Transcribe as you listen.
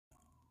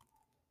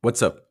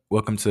What's up?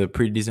 Welcome to the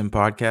Pretty Decent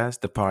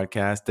Podcast, the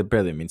podcast that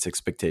barely meets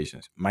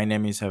expectations. My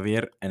name is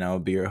Javier, and I will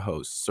be your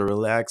host. So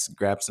relax,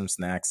 grab some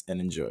snacks, and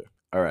enjoy.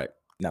 All right,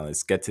 now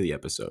let's get to the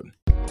episode.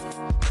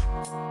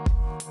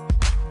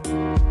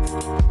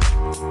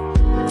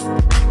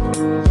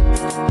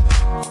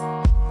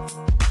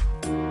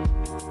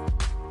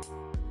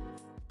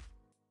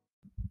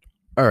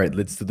 All right,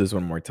 let's do this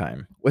one more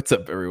time. What's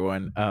up,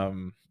 everyone?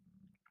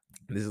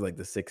 This is like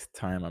the sixth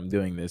time I'm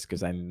doing this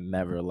because I didn't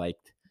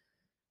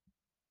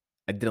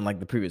like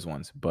the previous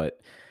ones, but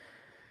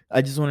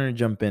I just wanted to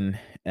jump in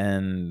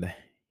and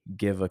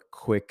give a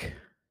quick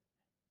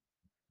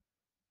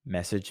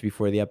message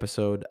before the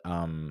episode.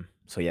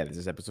 This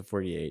is episode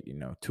 48,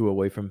 two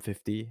away from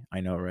 50. I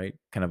know, right?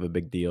 Kind of a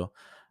big deal.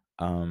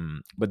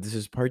 But this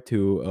is part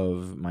two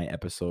of my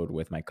episode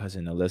with my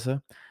cousin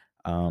Alyssa.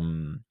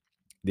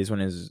 This one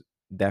is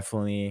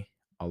definitely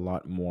a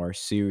lot more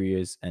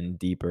serious and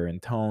deeper in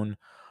tone,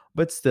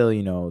 but still,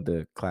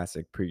 the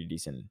classic Pretty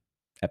Decent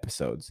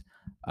episodes.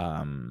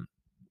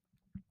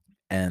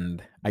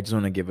 And I just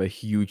want to give a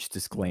huge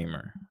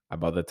disclaimer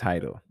about the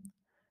title.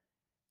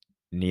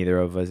 Neither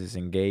of us is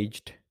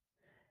engaged,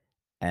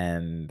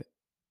 and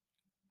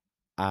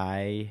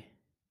I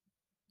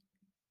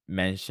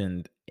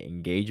mentioned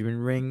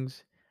engagement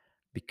rings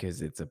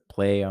because it's a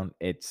play on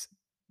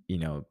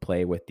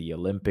play with the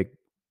Olympic,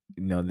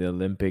 the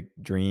Olympic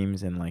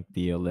dreams, and like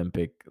the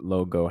Olympic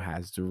logo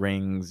has the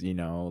rings,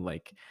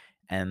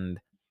 and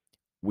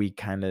we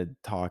kind of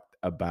talked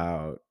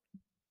about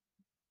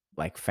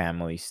like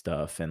family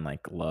stuff and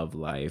like love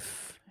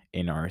life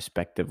in our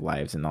respective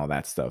lives and all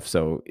that stuff.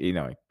 So, it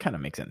kind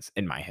of makes sense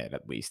in my head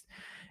at least.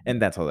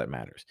 And that's all that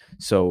matters.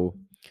 So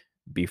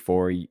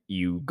before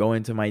you go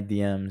into my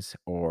DMs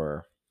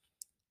or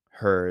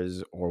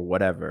hers or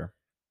whatever,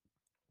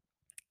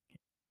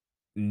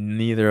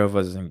 neither of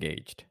us is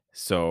engaged.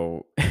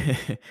 So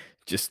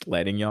just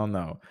letting y'all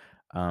know,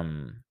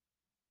 I'm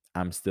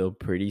still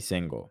pretty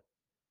single.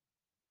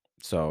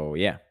 So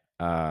yeah,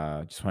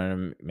 just wanted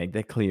to make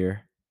that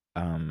clear.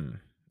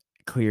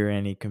 Clear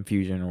any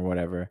confusion or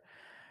whatever.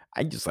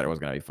 I just thought it was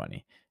gonna be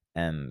funny.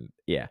 And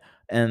yeah.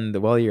 And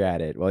while you're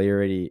at it, while you're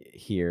already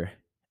here,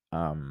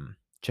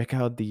 check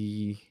out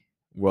the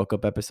World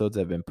Cup episodes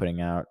I've been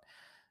putting out.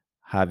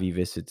 Javi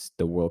visits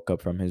the World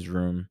Cup from his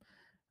room.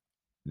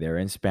 They're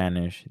in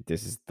Spanish.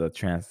 This is the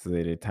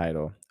translated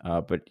title.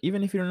 But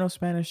even if you don't know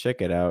Spanish,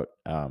 check it out.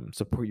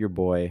 Support your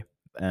boy.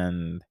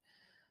 And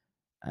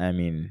I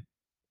mean,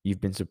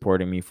 you've been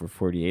supporting me for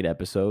 48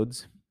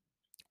 episodes.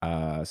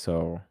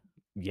 So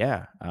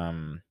yeah.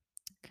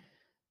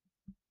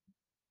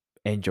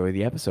 Enjoy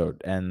the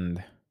episode,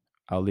 and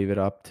I'll leave it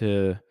up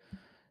to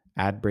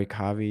Ad Break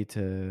Javi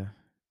to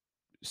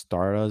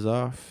start us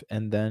off,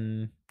 and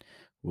then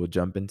we'll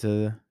jump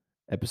into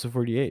episode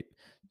 48.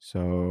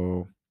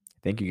 So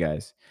thank you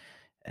guys,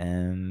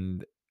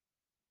 and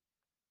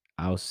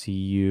I'll see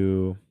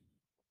you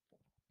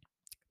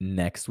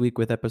next week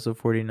with episode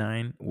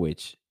 49,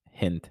 which,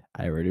 hint,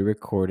 I already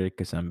recorded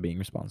because I'm being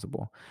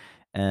responsible,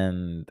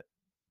 and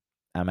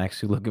I'm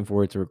actually looking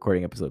forward to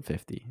recording episode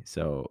 50.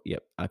 So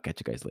yep, I'll catch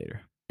you guys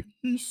later.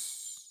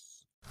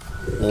 Peace.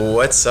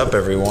 What's up,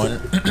 everyone?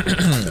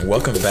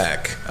 Welcome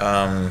back.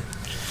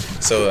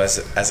 So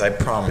as I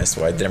promised,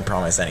 well, I didn't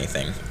promise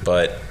anything,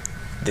 but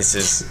this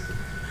is.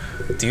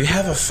 Do you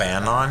have a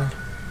fan on?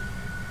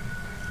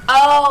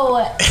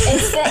 Oh,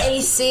 it's the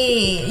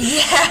AC.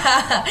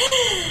 Yeah.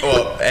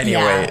 Well,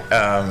 anyway,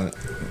 Yeah.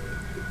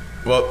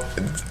 Well,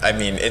 I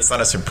mean, it's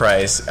not a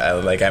surprise.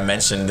 Like I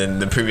mentioned in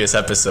the previous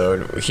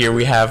episode, here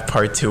we have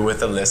part two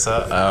with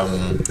Alyssa.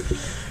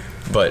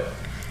 But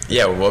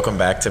yeah, welcome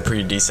back to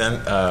Pretty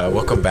Decent.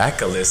 Welcome back,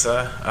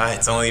 Alyssa.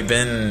 It's only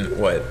been,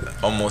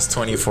 almost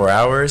 24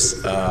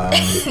 hours?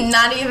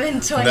 Not even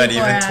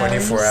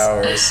 24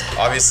 hours.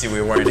 Obviously,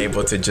 we weren't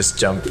able to just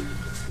jump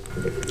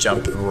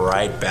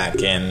right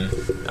back in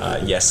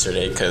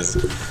yesterday because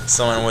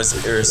someone was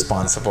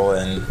irresponsible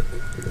and,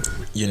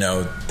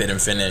 didn't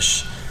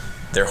finish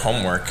their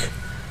homework.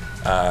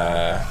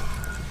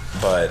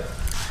 But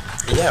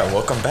yeah,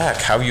 welcome back.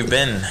 How you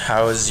been?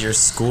 How was your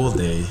school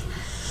day?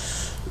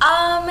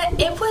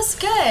 It was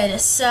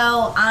good.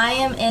 So I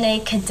am in a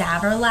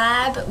cadaver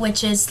lab,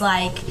 which is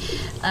like,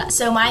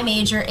 so my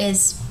major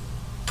is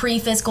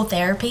pre-physical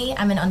therapy.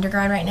 I'm in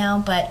undergrad right now,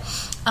 but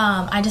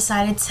I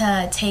decided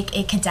to take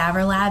a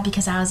cadaver lab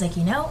because I was like,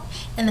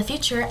 in the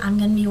future, I'm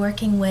going to be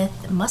working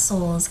with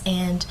muscles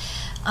and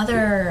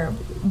other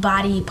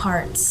body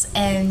parts.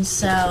 And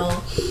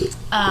so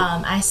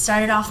I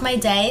started off my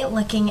day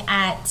looking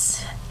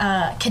at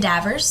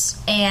cadavers,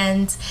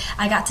 and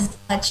I got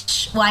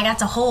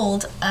to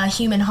hold a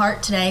human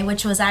heart today,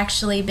 which was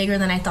actually bigger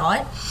than I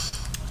thought.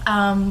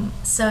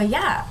 So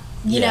yeah,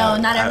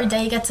 not every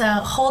day you get to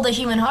hold a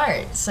human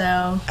heart.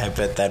 So I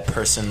bet that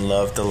person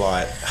loved a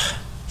lot.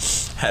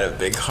 Had a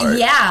big heart.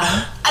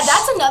 Yeah,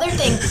 that's another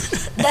thing.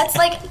 That's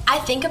like, I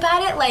think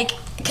about it, like,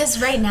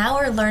 because right now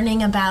we're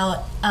learning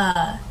about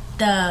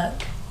the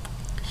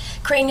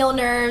cranial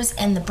nerves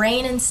and the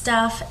brain and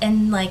stuff.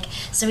 And like,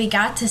 so we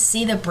got to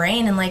see the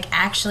brain and like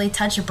actually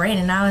touch a brain.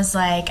 And I was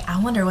like,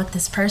 I wonder what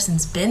this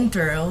person's been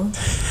through.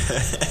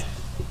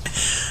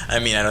 I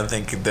mean, I don't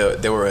think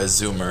they were a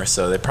Zoomer,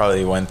 so they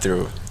probably went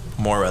through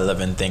more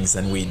relevant things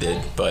than we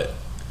did. But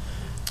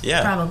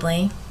yeah,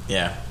 probably.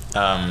 Yeah.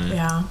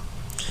 Yeah.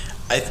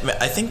 I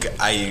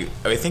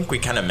think we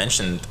kind of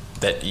mentioned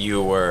that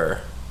you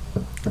were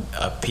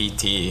a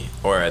PT,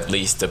 or at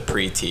least a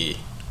pre-PT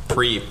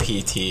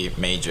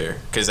major,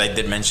 because I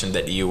did mention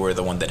that you were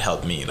the one that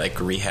helped me like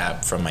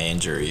rehab from my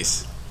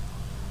injuries.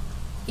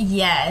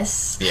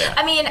 Yes. Yeah.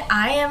 I mean,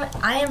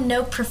 I am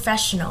no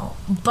professional,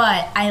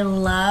 but I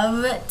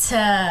love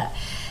to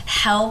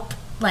help.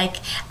 Like,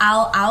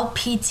 I'll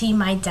PT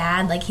my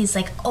dad. Like, he's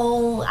like,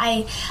 oh,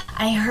 I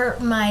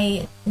hurt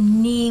my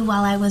knee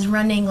while I was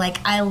running. Like,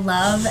 I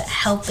love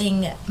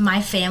helping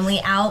my family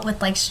out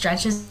with like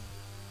stretches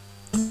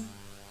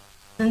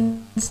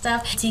and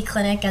stuff. PT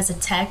clinic as a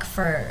tech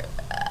for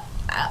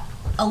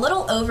a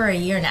little over a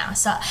year now.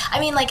 So, I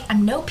mean, like,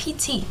 I'm no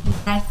PT.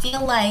 I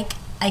feel like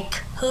I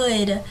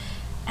could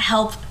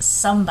help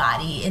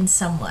somebody in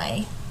some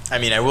way. I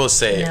mean, I will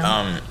say, you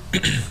know?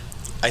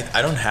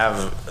 I don't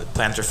have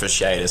plantar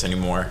fasciitis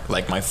anymore.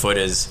 Like, my foot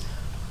is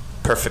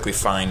perfectly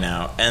fine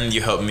now, and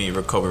you helped me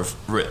recover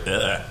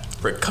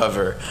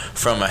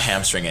from a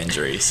hamstring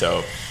injury.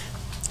 So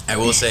I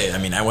will say, I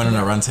mean, I went on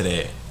a run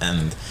today,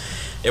 and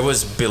it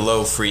was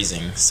below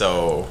freezing,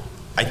 so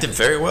I did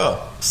very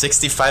well.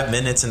 65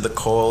 minutes in the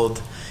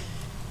cold.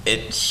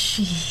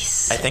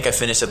 Jeez. I think I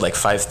finished at like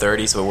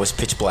 5:30, so it was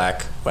pitch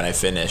black when I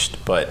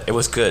finished, but it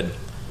was good.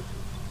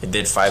 It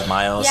did 5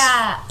 miles.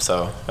 Yeah.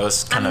 So it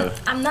was kind of.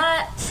 I'm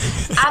not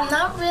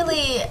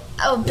really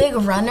a big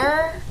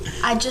runner.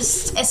 I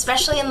just,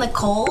 especially in the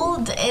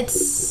cold,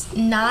 it's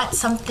not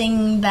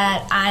something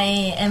that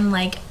I am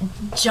like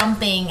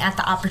jumping at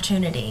the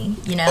opportunity,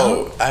 you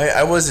know? Oh,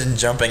 I wasn't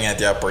jumping at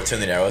the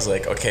opportunity. I was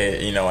like,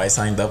 okay, you know, I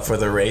signed up for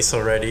the race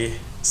already,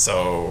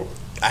 so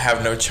I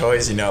have no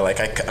choice, you know,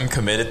 like I'm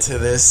committed to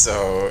this,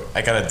 so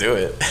I gotta do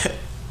it.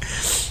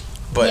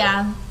 But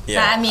yeah.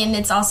 I mean,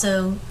 it's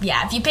also,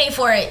 yeah, if you pay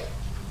for it,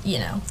 you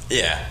know.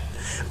 Yeah.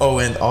 Oh,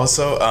 and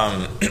also,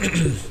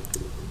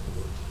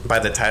 by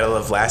the title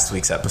of last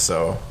week's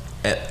episode,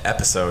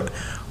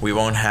 we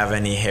won't have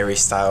any Harry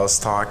Styles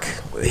talk.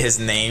 His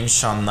name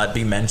shall not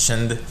be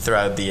mentioned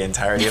throughout the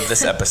entirety of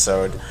this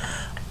episode.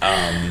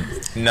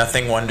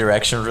 Nothing One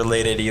Direction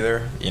related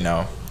either. You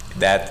know,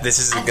 that this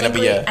is gonna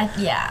be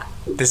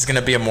this is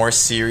gonna be a more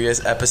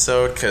serious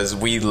episode because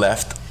we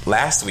left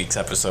last week's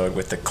episode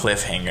with the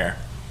cliffhanger.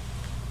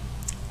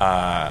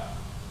 Yes.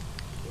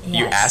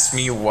 You asked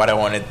me what I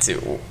wanted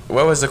to.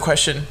 What was the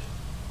question?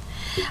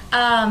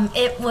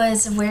 It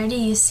was, where do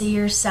you see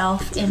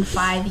yourself in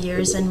 5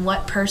 years, and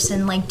what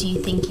person like do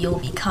you think you'll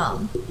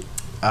become?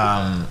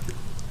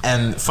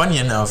 And funny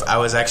enough, I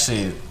was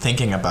actually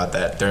thinking about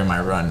that during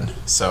my run.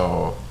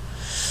 So,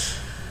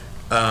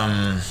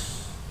 are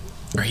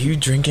you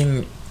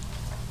drinking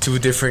 2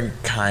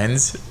 different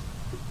kinds?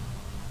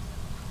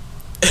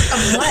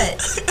 Of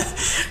what?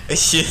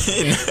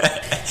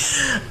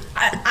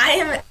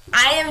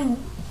 I am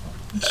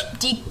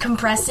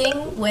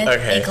decompressing with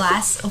a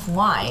glass of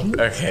wine.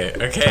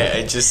 Okay.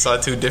 I just saw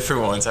 2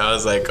 different ones. I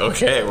was like,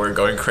 okay, we're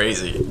going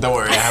crazy. Don't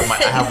worry, I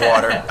have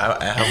water.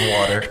 I have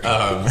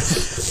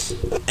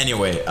water.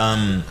 Anyway,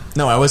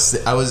 no, I was.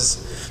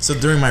 So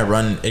during my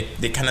run,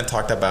 they kind of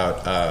talked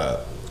about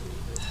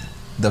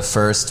the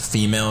first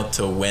female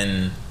to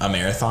win a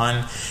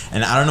marathon,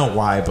 and I don't know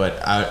why,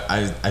 but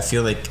I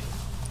feel like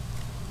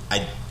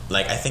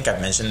I think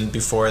I've mentioned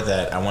before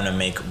that I want to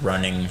make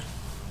running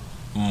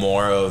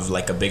more of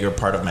like a bigger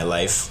part of my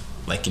life,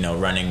 like, you know,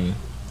 running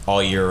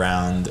all year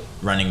round,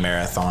 running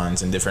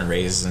marathons and different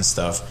races and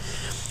stuff.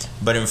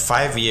 But in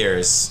 5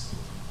 years,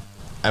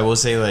 I will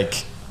say,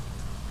 like,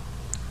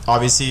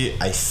 obviously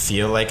I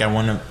feel like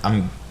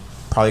I'm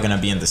probably gonna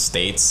be in the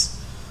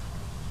States,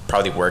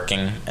 probably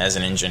working as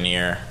an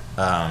engineer.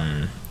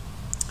 I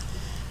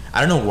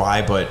don't know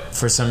why, but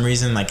for some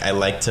reason, like, I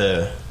like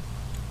to,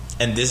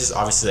 and this is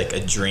obviously like a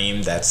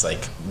dream that's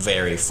like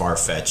very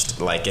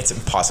far-fetched, like it's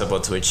impossible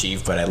to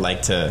achieve, but I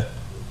like to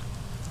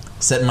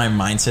set my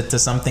mindset to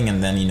something,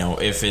 and then, you know,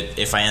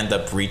 if I end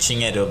up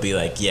reaching it, it'll be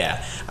like,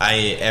 yeah,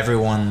 I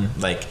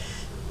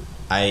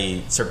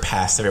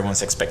surpassed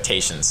everyone's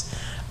expectations.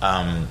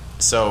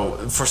 So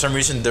for some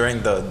reason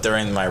during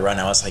my run,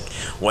 I was like,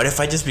 what if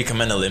I just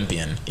become an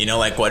Olympian? You know,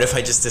 like, what if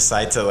I just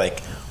decide to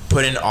like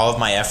put in all of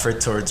my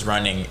effort towards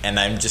running, and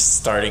I'm just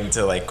starting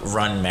to like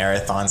run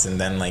marathons, and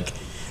then, like,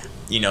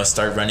 you know,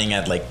 start running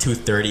at like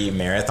 2:30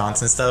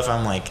 marathons and stuff.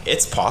 I'm like,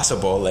 it's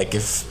possible. Like,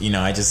 if, you know,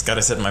 I just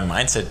gotta set my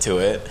mindset to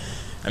it.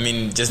 I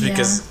mean, just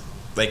because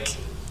like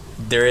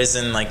there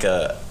isn't like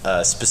a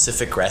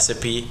specific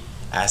recipe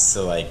as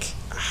to like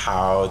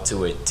how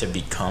to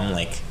become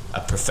like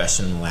a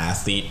professional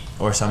athlete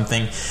or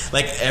something.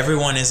 Like,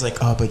 everyone is like,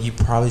 oh, but you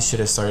probably should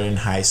have started in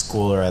high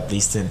school, or at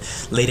least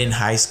late in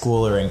high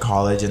school or in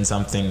college and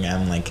something.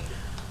 I'm like,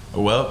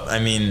 well, I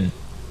mean,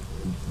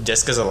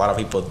 just because a lot of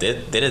people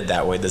did it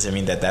that way doesn't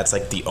mean that that's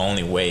like the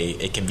only way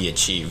it can be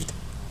achieved.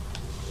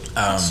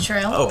 That's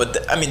true. Oh,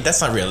 but I mean,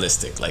 that's not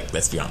realistic. Like,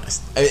 let's be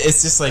honest.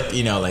 It's just like,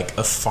 you know, like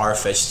a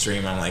far-fetched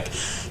dream. I'm like,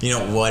 you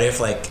know, what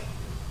if like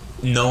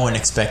no one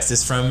expects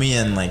this from me,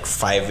 and like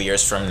 5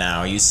 years from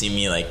now you see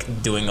me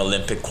like doing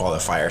Olympic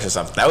qualifiers or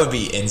something? That would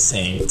be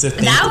insane to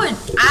think.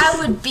 I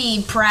would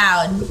be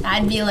proud.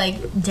 I'd be like,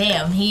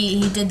 damn,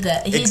 he did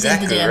the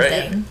Exactly, did the damn right?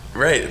 thing.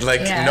 Right.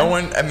 Like, Yeah. no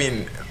one, I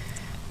mean,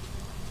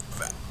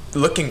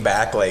 looking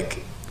back,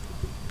 like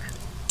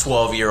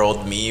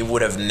 12-year-old me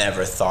would have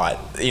never thought,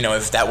 you know,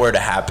 if that were to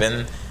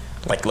happen,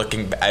 like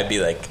looking, I'd be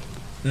like,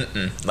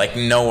 like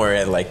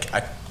nowhere, like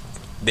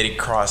did it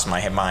cross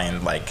my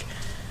mind, like,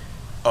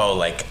 oh,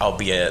 like I'll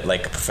be a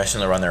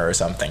professional runner or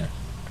something.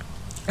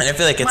 And I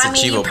feel like it's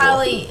achievable.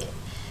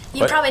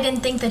 You probably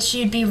didn't think that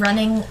you'd be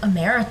running a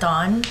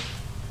marathon.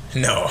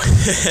 No.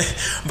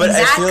 But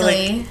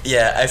exactly.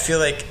 I feel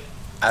like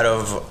out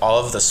of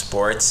all of the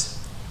sports,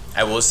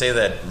 I will say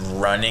that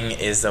running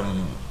is the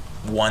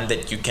one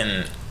that you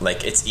can,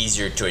 like, it's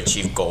easier to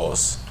achieve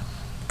goals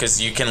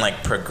because you can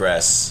like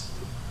progress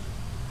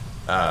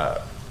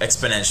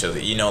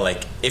exponentially. You know,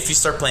 like if you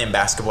start playing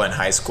basketball in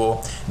high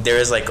school, there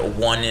is like a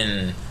 1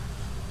 in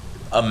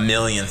a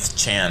millionth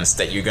chance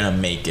that you're gonna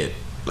make it.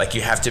 Like,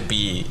 you have to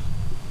be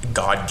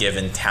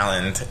God-given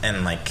talent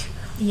and like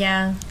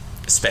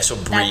special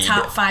breed, that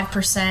top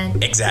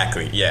 5%.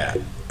 Exactly. Yeah.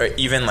 Or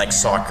even like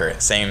soccer,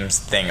 same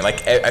thing.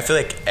 Like, I feel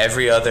like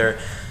every other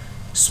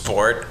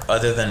sport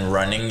other than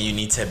running, you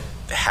need to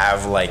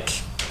have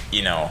like,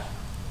 you know,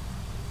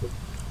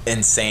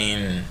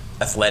 insane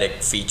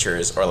athletic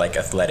features or like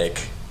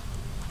athletic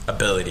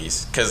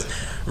abilities. Because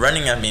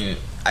running, I mean,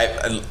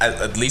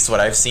 at least what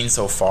I've seen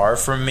so far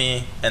from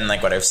me and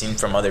like what I've seen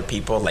from other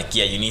people, like,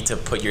 yeah, you need to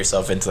put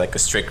yourself into like a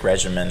strict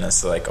regimen as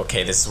to like,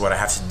 okay, this is what I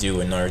have to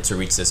do in order to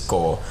reach this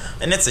goal,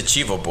 and it's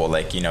achievable.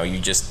 Like, you know, you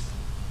just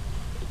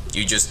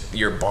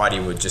your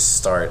body would just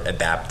start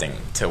adapting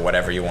to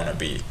whatever you want to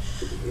be.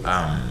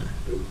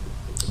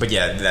 But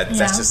yeah,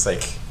 that's just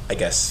like, I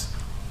guess,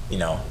 you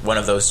know, one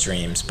of those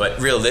dreams. But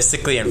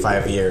realistically, in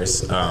 5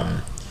 years,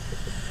 I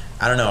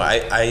don't know.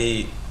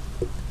 I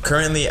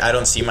currently, I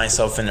don't see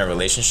myself in a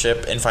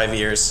relationship in 5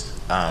 years.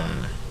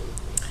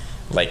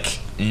 Like,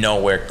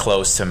 nowhere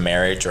close to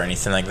marriage or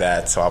anything like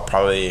that. So I'll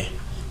probably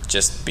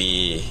just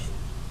be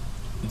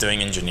doing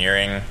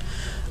engineering.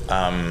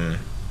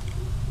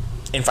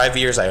 In 5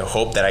 years, I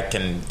hope that I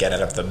can get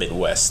out of the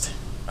Midwest,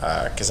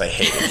 because I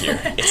hate it here.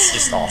 It's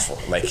just awful.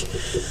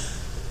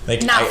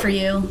 Like not for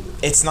you.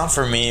 It's not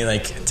for me.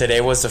 Like,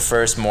 today was the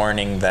first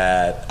morning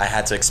that I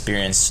had to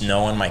experience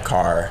snow in my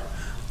car.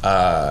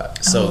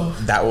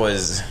 That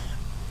was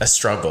a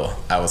struggle.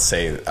 I would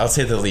say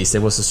the least.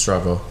 It was a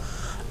struggle.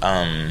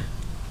 And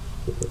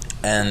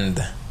I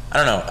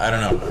don't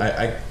know.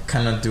 I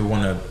kind of do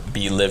want to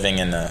be living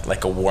in a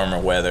warmer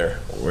weather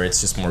where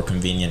it's just more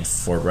convenient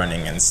for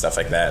running and stuff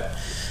like that.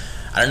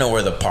 I don't know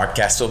where the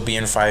podcast will be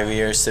in 5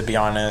 years, to be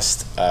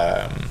honest.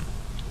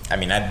 I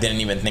mean, I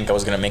didn't even think I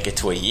was going to make it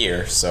to a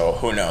year, so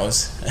who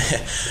knows?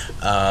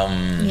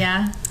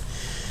 Yeah.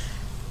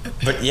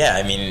 But yeah,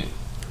 I mean,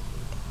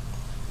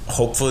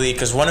 hopefully,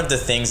 because one of the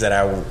things that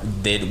I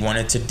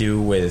wanted to do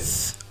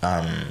with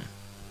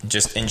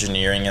just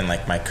engineering and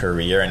like my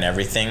career and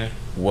everything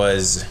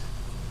was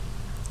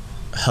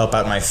help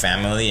out my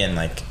family and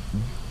like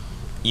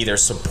either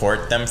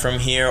support them from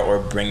here or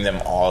bring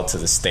them all to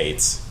the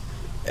States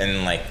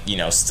and like, you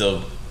know,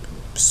 still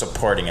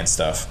supporting and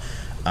stuff.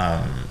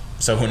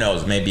 So who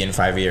knows, maybe in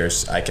 5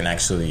 years I can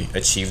actually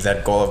achieve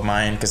that goal of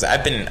mine, because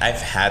I've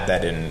had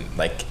that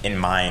in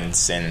mind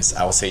since,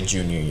 I'll say,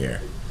 junior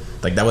year.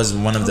 Like, that was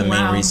one of the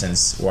main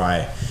reasons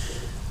why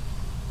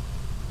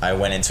I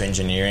went into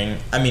engineering.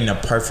 I mean,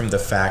 apart from the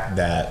fact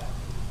that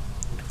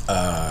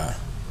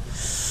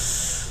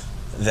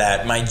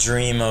that my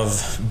dream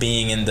of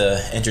being in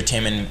the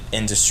entertainment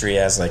industry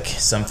as like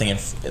something in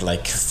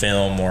like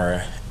film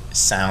or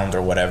sound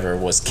or whatever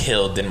was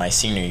killed in my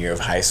senior year of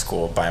high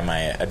school by my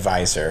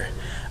advisor.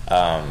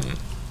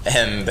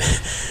 And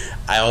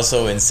I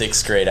also, in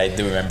 6th grade, I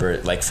do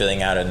remember like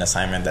filling out an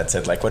assignment that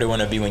said like, what do you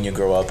want to be when you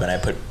grow up? And I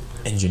put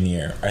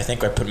engineer. I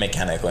think I put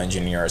mechanical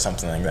engineer or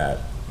something like that.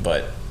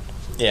 But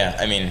yeah,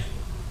 I mean,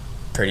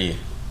 pretty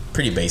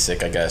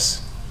basic, I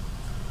guess.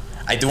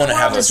 I do want to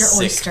have a sick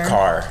oyster.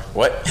 Car.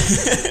 What?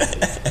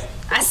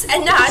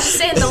 I'm just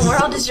saying, the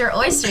world is your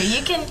oyster.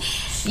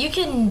 You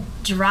can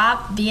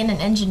drop being an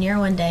engineer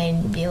one day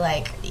and be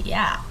like,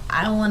 yeah,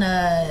 I want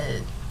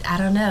to, I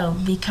don't know,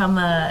 become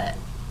a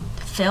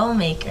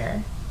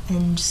filmmaker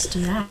and just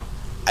do that.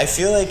 I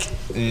feel like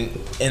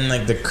in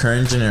like the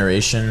current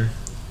generation,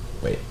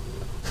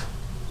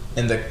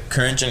 in the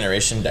current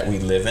generation that we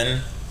live in,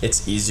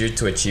 it's easier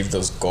to achieve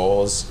those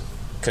goals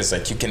because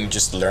like you can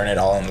just learn it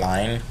all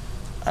online.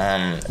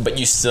 But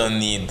you still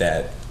need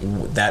that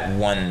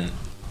one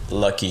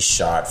lucky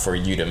shot for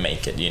you to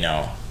make it, you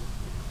know?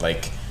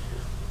 Like,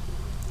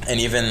 and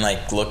even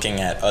like looking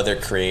at other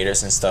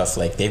creators and stuff,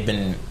 like they've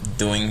been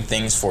doing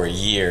things for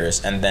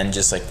years, and then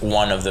just like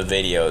one of the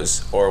videos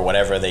or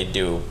whatever they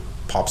do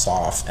pops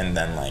off, and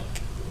then like,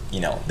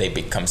 you know, they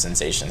become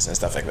sensations and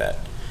stuff like that.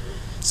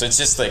 So it's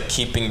just like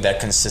keeping that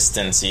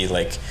consistency,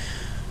 like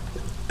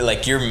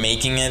you're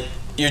making it,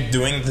 you're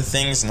doing the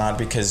things not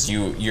because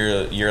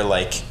you're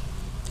like,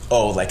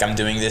 oh, like I'm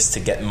doing this to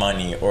get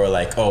money, or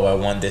like, oh, I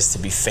want this to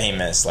be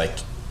famous. Like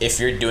if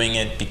you're doing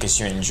it because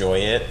you enjoy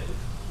it,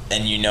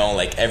 and you know,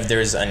 like if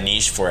there's a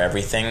niche for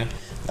everything,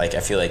 like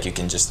I feel like you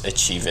can just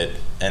achieve it,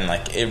 and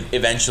like it,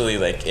 eventually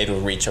like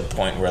it'll reach a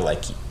point where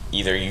like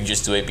either you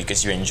just do it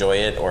because you enjoy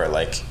it, or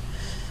like,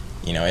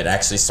 you know, it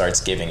actually starts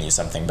giving you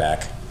something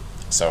back.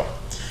 So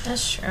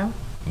that's true.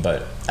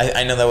 But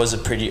I know that was a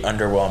pretty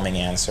underwhelming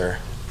answer.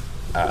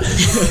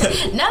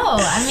 No,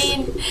 I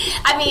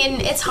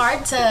mean, it's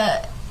hard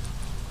to,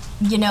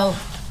 you know,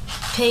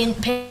 pin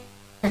what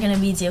you're gonna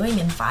be doing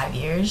in 5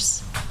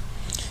 years.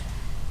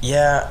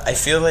 Yeah, I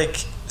feel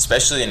like,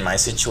 especially in my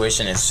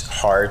situation, it's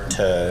hard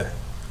to,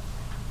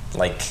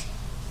 like,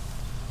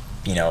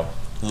 you know,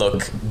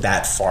 look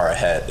that far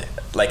ahead.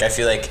 Like, I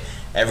feel like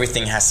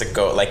everything has to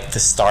go, like, the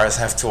stars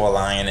have to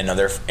align in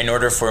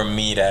order for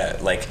me to,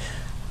 like,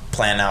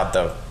 plan out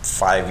the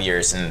 5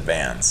 years in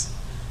advance.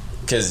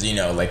 Because, you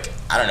know, like,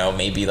 I don't know,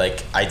 maybe,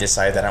 like, I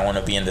decide that I want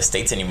to be in the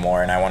States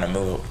anymore and I want to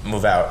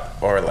move out.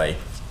 Or, like,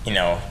 you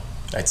know,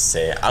 let's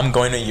say I'm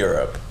going to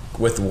Europe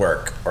with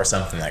work or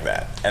something like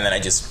that. And then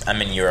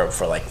I'm in Europe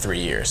for, like, 3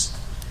 years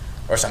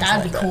or something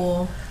like that. That'd be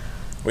cool.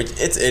 Which,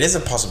 it is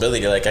a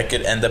possibility. Like, I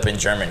could end up in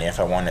Germany if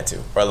I wanted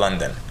to. Or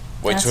London.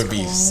 Which That's would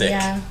be cool, sick.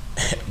 yeah.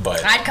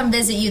 But I'd come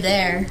visit you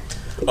there.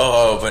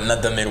 Oh, but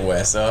not the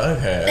Midwest. Oh,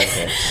 okay.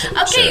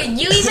 Okay, Sure.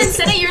 You even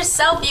said it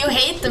yourself. You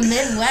hate the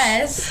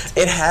Midwest.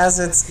 It has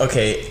its...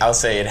 Okay, I'll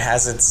say it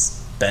has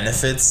its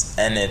benefits,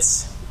 and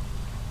it's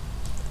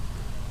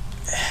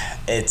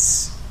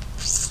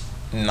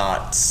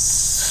not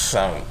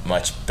so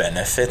much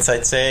benefits,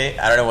 I'd say.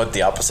 I don't know what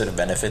the opposite of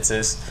benefits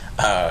is.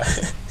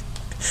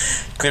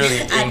 Clearly,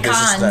 English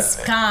is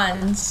not...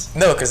 Cons.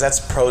 No, because that's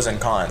pros and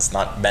cons,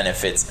 not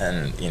benefits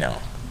and, you know...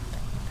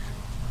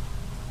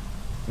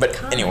 But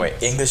Cons. Anyway,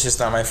 English is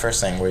not my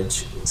first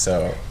language,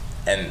 so...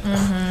 And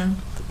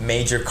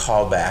major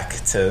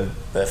callback to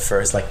the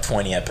first, like,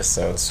 20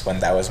 episodes,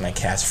 when that was my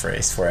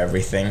catchphrase for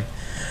everything.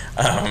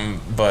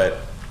 But...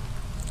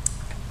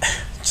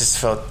 just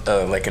felt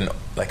like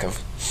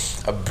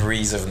a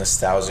breeze of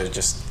nostalgia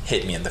just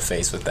hit me in the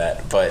face with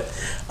that. But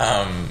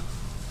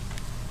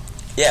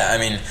yeah, I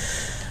mean,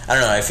 I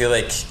don't know. I feel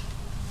like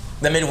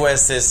the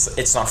Midwest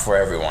it's not for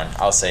everyone.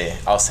 I'll say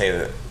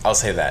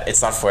that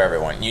it's not for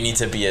everyone. You need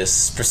to be a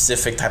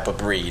specific type of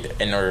breed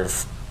in order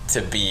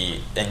to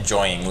be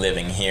enjoying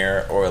living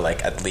here, or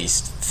like at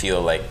least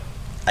feel like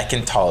I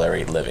can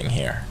tolerate living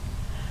here.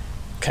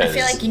 I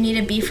feel like you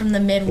need to be from the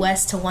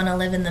Midwest to want to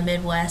live in the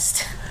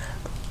Midwest.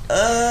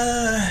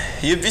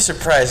 You'd be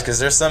surprised, because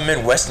there's some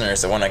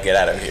Midwesterners that want to get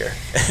out of here.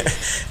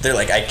 They're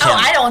like, I can't. Oh,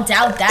 I don't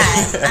doubt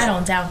that. I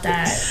don't doubt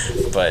that.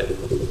 But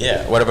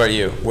yeah, what about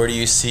you? Where do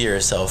you see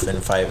yourself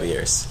in 5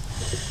 years?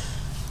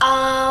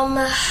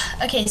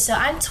 Okay, so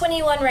I'm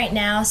 21 right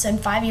now, so in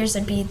 5 years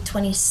I'd be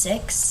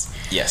 26.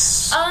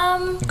 Yes.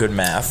 Good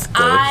math.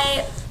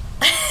 Good.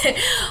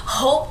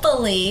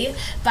 Hopefully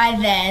by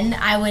then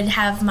I would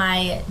have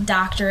my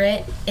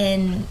doctorate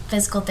in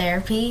physical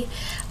therapy.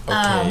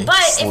 Okay, but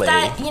slay.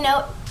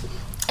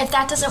 if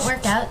that doesn't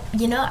work out,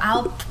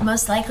 I'll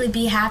most likely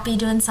be happy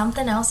doing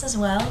something else as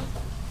well.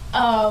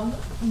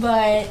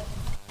 But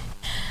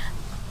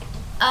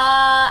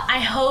I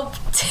hope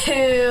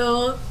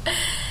to,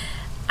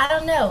 I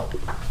don't know,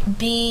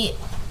 be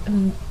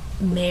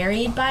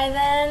married by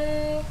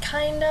then,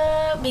 kind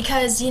of,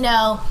 because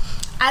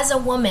as a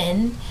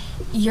woman,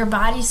 your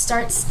body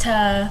starts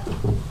to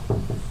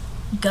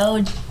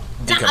go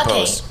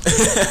decompose.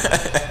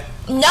 Okay.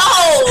 No.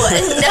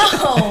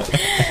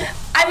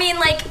 I mean,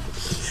 like,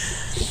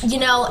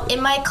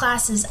 in my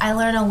classes, I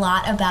learn a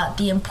lot about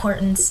the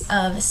importance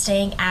of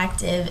staying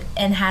active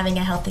and having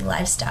a healthy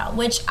lifestyle,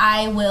 which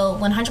I will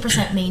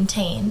 100%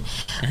 maintain.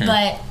 Mm-hmm.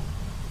 But,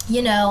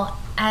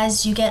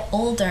 as you get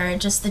older,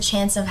 just the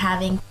chance of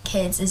having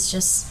kids is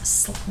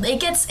just, it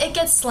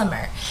gets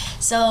slimmer.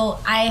 So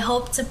I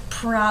hope to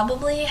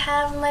probably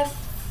have my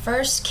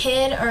first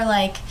kid, or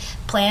like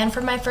plan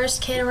for my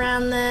first kid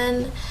around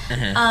then.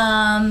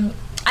 Mm-hmm.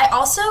 I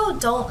also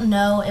don't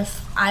know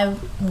if I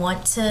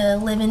want to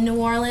live in New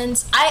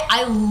Orleans.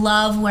 I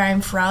love where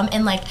I'm from,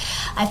 and like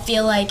I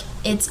feel like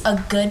it's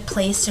a good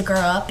place to grow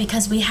up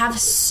because we have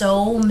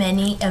so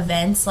many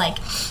events. Like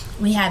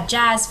we have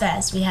Jazz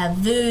Fest, we have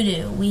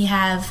Voodoo, we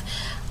have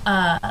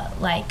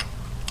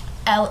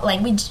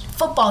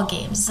football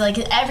games. Like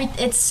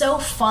it's so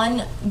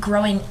fun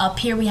growing up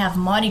here. We have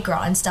Mardi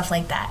Gras and stuff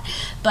like that.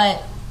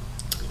 But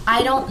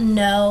I don't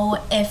know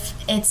if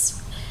it's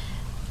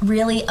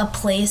really a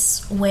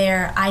place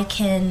where I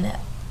can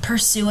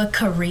pursue a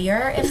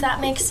career, if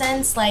that makes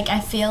sense. Like I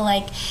feel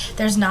like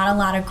there's not a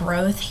lot of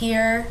growth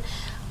here.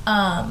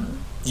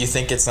 You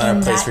think it's not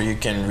a place where you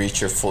can reach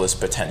your fullest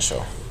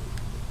potential?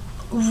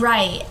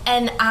 Right.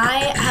 And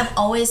I have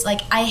always,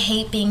 like, I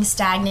hate being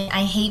stagnant.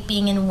 I hate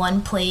being in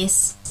one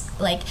place,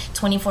 like,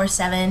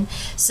 24/7.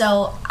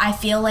 So I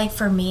feel like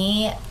for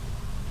me,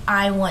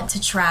 I want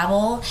to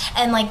travel.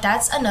 And, like,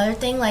 that's another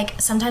thing. Like,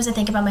 sometimes I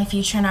think about my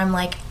future and I'm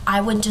like, I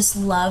would just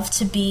love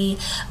to be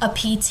a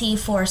PT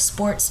for a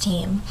sports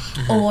team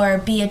or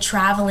be a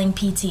traveling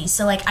PT.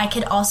 So, like, I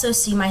could also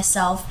see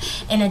myself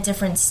in a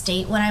different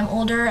state when I'm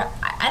older.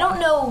 I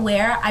don't know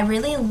where. I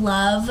really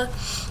love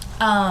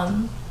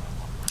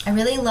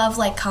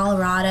like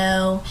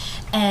Colorado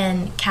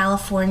and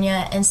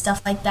California and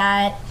stuff like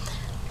that.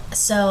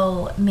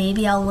 So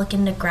maybe I'll look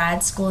into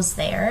grad schools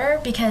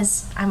there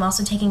because I'm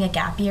also taking a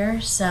gap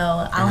year. So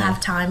I'll have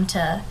time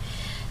to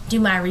do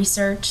my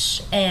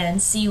research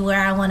and see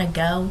where I want to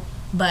go.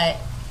 But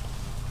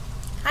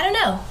I don't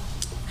know.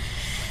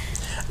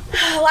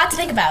 A lot to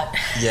think about.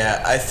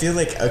 Yeah, I feel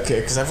like,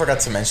 okay, because I forgot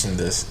to mention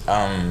this.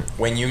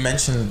 When you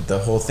mentioned the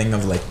whole thing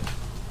of like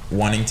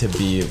wanting to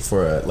be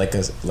for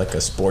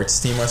a sports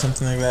team or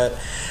something like that,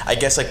 I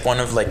guess like one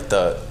of like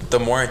the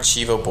more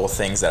achievable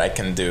things that I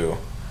can do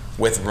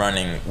with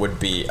running would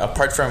be,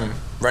 apart from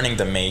running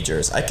the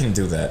majors, I can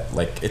do that.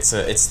 Like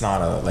it's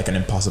not an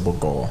impossible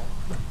goal.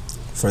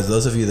 For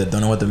those of you that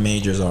don't know what the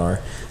majors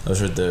are,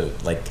 those are the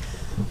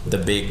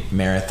big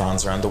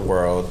marathons around the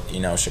world,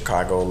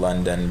 Chicago,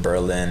 London,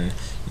 Berlin,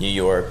 New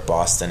York,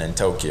 Boston, and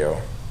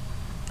Tokyo.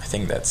 I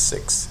think that's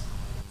 6.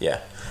 Yeah.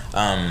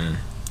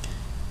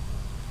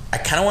 I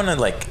kind of want to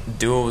like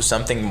do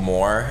something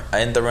more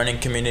in the running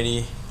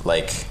community,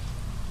 like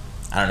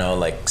I don't know,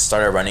 like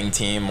start a running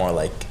team or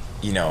like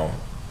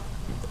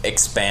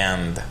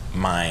expand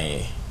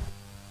my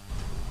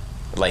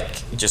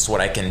like just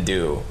what I can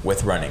do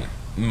with running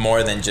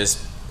more than just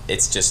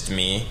it's just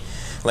me.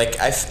 Like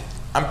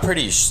I'm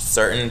pretty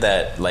certain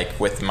that like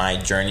with my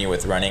journey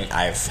with running,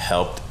 I've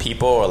helped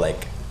people or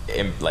like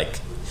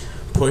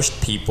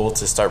pushed people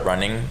to start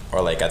running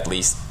or like at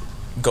least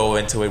go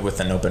into it with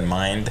an open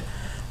mind.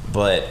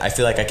 But I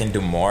feel like I can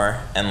do more,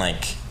 and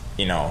like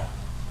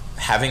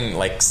having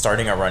like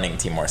starting a running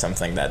team or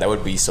something like that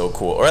would be so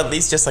cool. Or at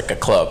least just like a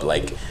club,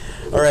 like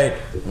all right,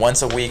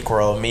 once a week we're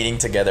all meeting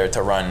together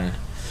to run,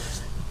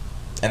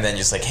 and then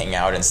just like hang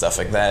out and stuff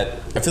like that.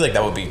 I feel like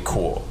that would be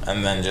cool.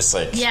 And then just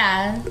like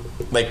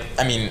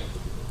I mean,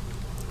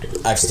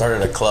 I've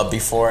started a club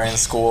before in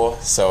school,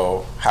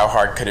 so how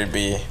hard could it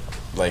be?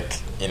 Like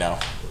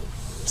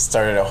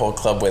started a whole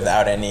club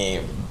without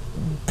any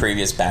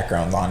previous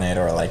background on it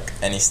or like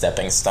any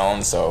stepping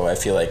stone. So I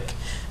feel like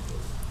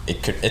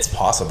it's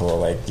possible.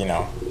 Like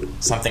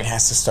something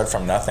has to start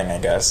from nothing, I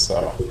guess.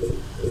 So,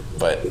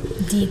 but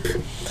deep.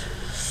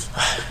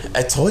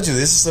 I told you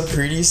this is a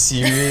pretty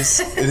serious.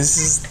 this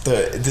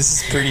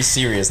is pretty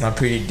serious, not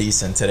pretty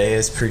decent. Today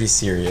is pretty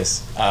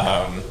serious.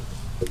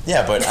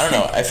 Yeah, but I don't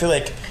know. I feel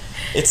like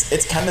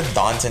it's kind of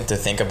daunting to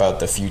think about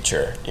the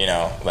future.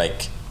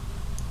 Like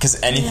because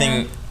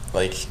anything. Yeah.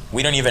 Like,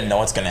 we don't even know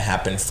what's going to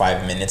happen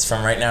 5 minutes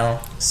from right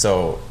now.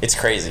 So, it's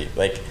crazy.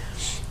 Like,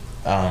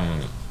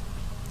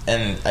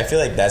 and I feel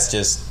like that's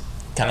just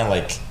kind of,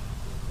 like,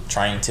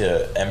 trying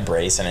to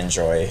embrace and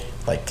enjoy,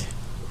 like,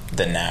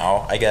 the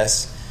now, I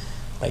guess.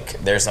 Like,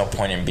 there's no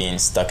point in being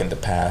stuck in the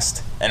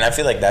past. And I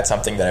feel like that's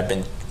something that I've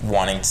been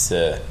wanting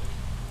to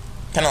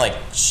kind of, like,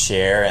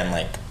 share and,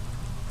 like,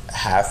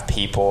 have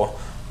people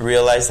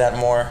realize that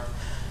more.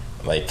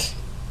 Like,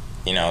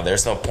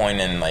 there's no point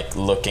in like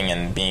looking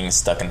and being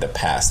stuck in the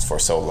past for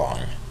so long.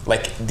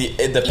 Like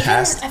the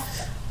past.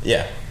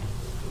 Yeah.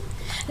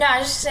 No, I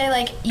was just say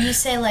like you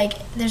say like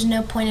there's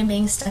no point in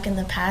being stuck in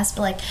the past,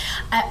 but like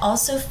I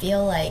also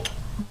feel like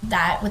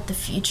that with the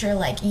future,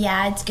 like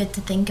yeah, it's good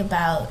to think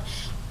about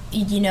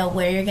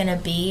where you're gonna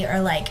be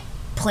or like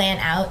plan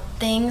out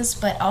things,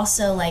 but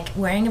also like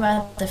worrying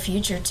about the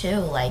future too.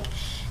 Like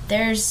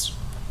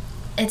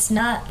it's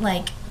not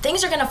like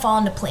things are going to fall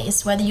into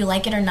place, whether you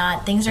like it or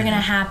not. Things are going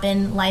to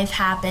happen. Life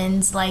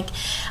happens. Like,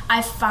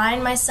 I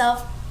find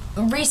myself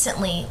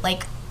recently,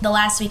 like, the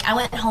last week, I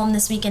went home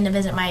this weekend to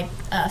visit my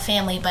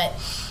family, but,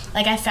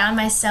 like, I found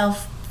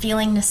myself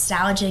feeling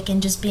nostalgic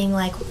and just being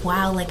like,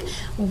 wow, like,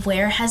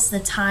 where has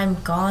the time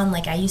gone?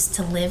 Like, I used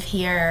to live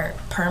here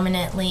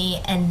permanently,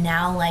 and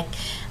now, like,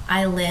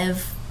 I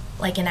live,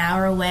 like, an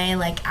hour away.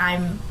 Like,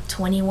 I'm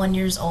 21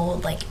 years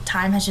old. Like,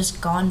 time has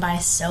just gone by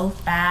so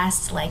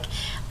fast. Like,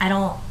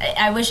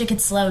 I wish it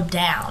could slow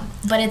down,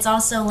 but it's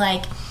also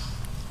like,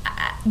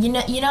 you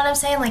know what I'm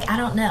saying? Like, I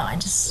don't know.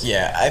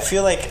 Yeah, I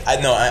feel like,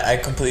 I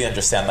completely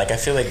understand. Like, I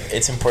feel like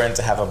it's important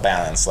to have a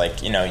balance. Like,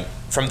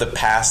 from the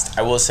past,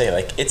 I will say,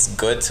 like, it's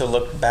good to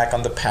look back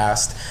on the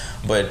past,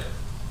 but,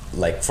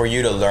 like, for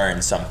you to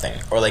learn something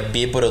or, like,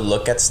 be able to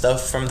look at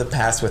stuff from the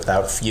past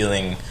without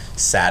feeling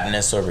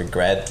sadness or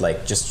regret,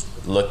 like, just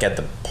look at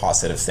the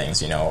positive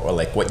things, or,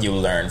 like, what you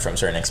learn from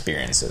certain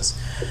experiences.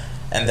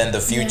 And then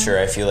the future,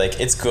 I feel like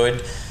it's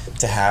good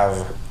to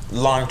have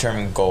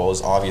long-term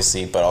goals,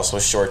 obviously, but also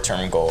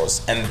short-term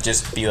goals. And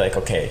just be like,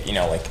 okay,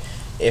 like,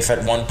 if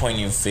at one point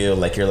you feel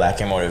like you're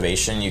lacking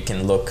motivation, you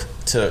can look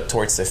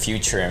towards the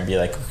future and be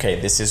like,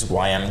 okay, this is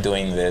why I'm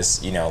doing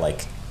this,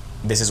 like,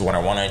 this is what I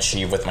want to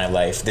achieve with my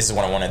life, this is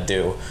what I want to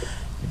do.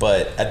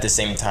 But at the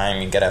same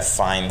time, you gotta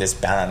find this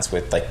balance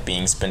with like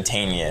being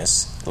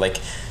spontaneous, like,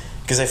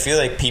 because I feel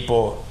like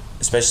people,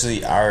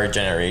 especially our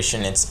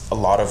generation, it's a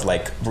lot of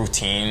like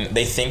routine.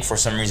 They think for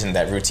some reason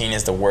that routine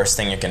is the worst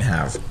thing you can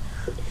have,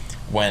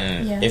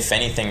 when if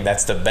anything,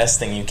 that's the best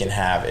thing you can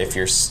have if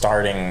you're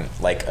starting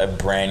like a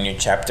brand new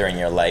chapter in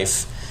your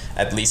life.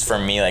 At least for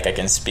me, like I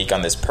can speak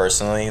on this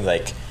personally,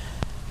 like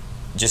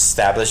just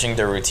establishing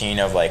the routine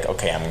of like,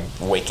 okay,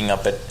 I'm waking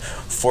up at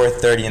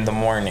 4:30 in the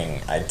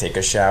morning, I take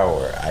a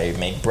shower, I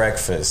make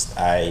breakfast,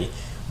 I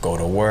go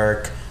to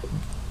work,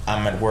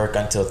 I'm at work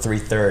until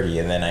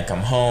 3:30, and then I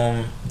come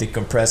home,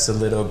 decompress a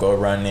little, go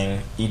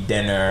running, eat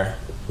dinner,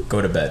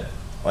 go to bed.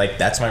 Like,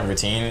 that's my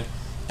routine.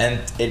 And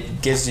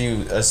it gives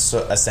you a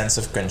sense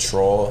of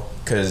control,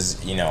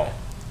 because, you know,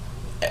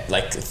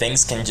 like,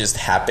 things can just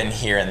happen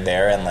here and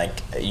there, and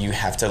like you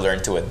have to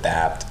learn to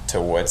adapt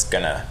to what's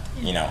gonna,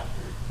 you know,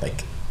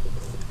 like,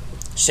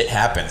 shit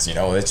happens, you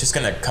know, it's just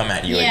gonna come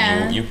at you,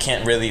 and you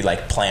can't really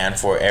like plan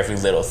for every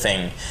little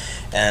thing.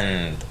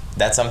 And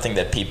that's something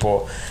that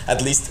people,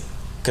 at least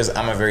because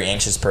I'm a very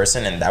anxious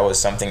person, and that was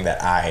something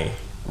that I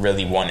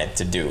really wanted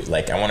to do.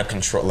 Like, I want to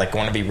control, like, I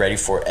want to be ready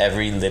for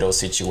every little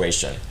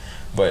situation.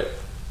 But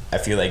I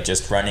feel like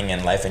just running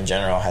in life in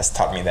general has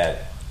taught me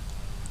that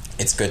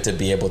it's good to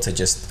be able to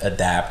just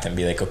adapt and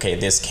be like, okay,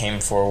 this came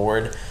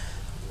forward,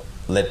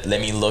 let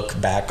me look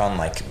back on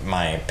like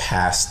my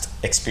past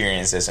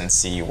experiences and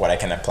see what I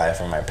can apply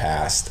from my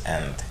past,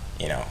 and,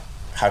 you know,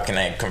 how can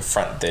I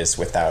confront this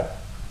without,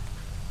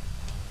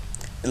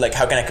 like,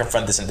 how can I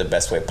confront this in the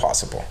best way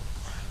possible.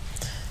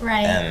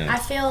 Right. And I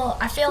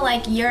feel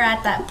like you're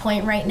at that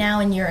point right now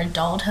in your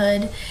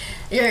adulthood,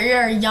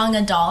 your young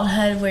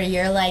adulthood, where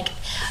you're like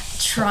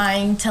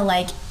trying to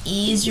like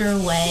ease your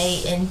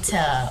way into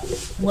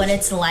what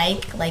it's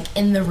like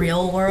in the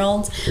real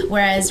world,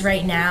 whereas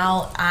right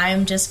now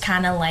I'm just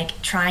kind of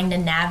like trying to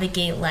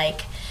navigate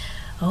like,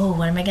 oh,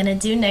 what am I gonna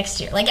do next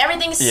year? Like,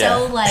 everything's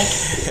so like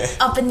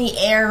up in the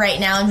air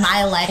right now in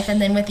my life.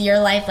 And then with your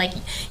life, like,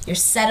 you're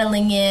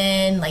settling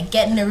in, like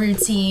getting a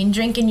routine,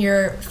 drinking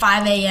your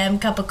 5 a.m.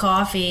 cup of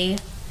coffee.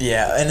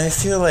 Yeah, and I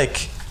feel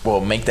like, well,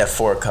 make that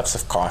 4 cups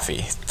of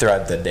coffee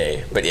throughout the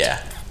day. But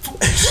yeah.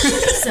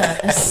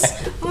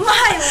 Jesus,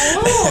 my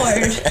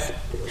Lord.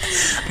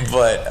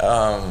 But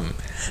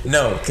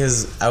no,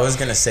 because I was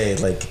gonna say,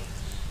 like,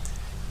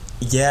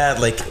 yeah,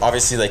 like,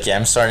 obviously, like, yeah,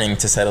 I'm starting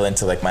to settle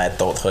into like my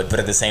adulthood,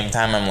 but at the same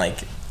time, I'm like,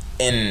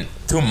 in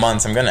 2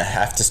 months I'm gonna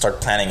have to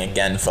start planning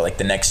again for like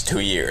the next 2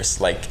 years.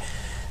 Like,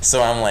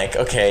 so I'm like,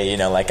 okay, you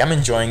know, like, I'm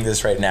enjoying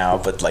this right now,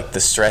 but like the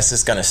stress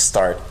is gonna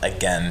start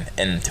again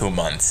in 2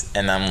 months,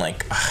 and I'm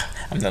like,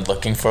 I'm not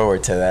looking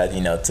forward to that, you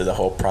know, to the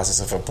whole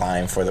process of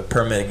applying for the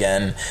permit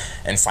again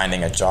and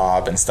finding a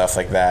job and stuff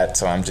like that.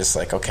 So I'm just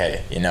like,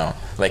 okay, you know,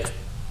 like,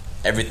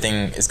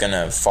 everything is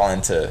gonna fall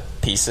into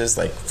pieces,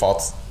 like,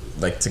 falls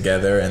like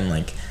together, and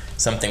like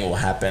something will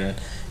happen,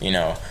 you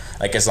know,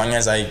 like, as long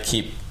as I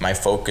keep my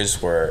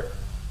focus where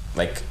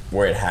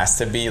it has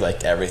to be,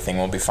 like, everything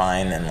will be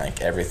fine, and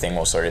like everything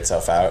will sort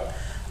itself out.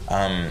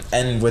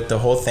 And with the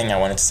whole thing, I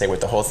wanted to say,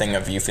 with the whole thing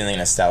of you feeling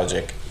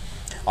nostalgic,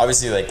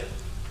 obviously, like,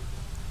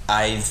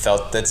 I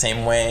felt the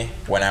same way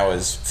when I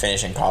was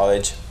finishing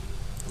college,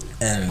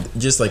 and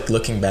just like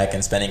looking back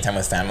and spending time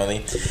with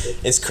family,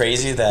 it's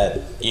crazy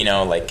that, you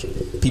know, like,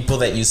 people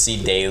that you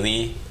see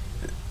daily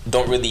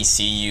don't really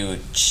see you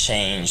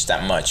change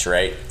that much,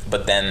 right?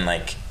 But then,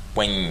 like,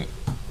 when,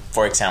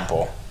 for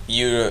example,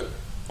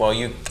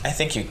 I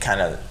think you kind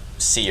of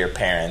see your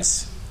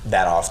parents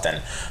that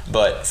often,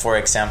 but for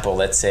example,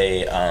 let's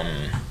say,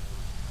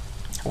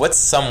 who's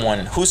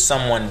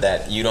someone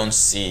that you don't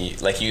see,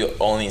 like, you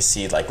only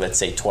see, like, let's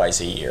say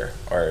twice a year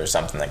or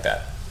something like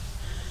that?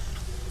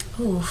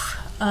 Oof.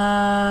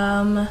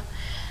 I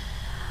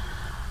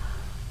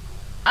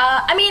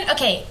mean,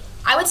 okay,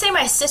 I would say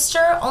my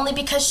sister, only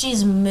because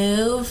she's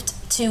moved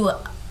to,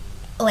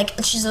 like,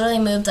 she's literally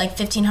moved like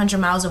 1,500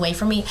 miles away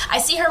from me. I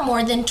see her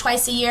more than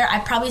twice a year. I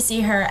probably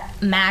see her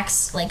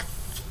max like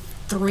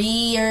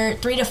 3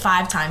 to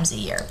 5 times a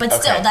year. But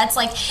still, that's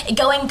like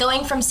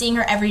going from seeing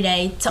her every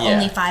day to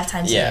only 5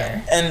 times a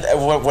year. And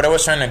what I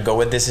was trying to go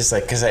with this is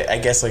like, because I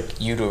guess like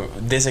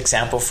this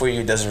example for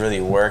you doesn't really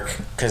work,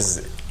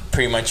 because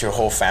pretty much your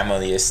whole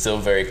family is still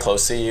very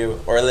close to you,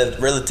 or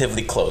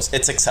relatively close.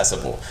 It's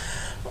accessible.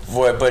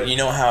 But you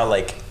know how,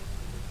 like,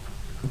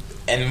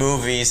 in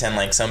movies and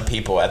like some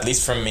people, at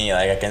least for me,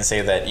 like, I can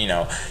say that, you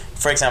know,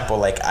 for example,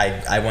 like,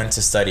 I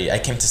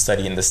came to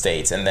study in the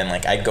States, and then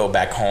like I'd go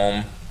back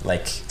home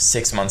like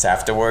 6 months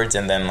afterwards,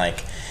 and then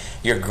like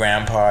your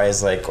grandpa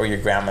is like, or your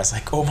grandma's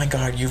like, oh my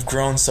God, you've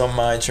grown so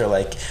much, or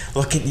like,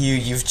 look at you,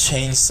 you've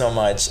changed so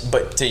much.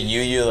 But to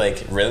you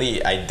like,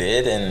 really, I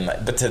did?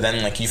 But to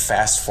then, like, you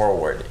fast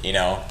forward, you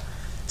know?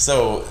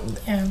 So,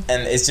 and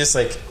it's just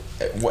like,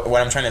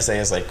 what I'm trying to say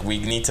is, like, we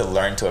need to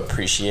learn to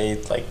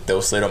appreciate like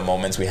those little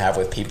moments we have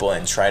with people,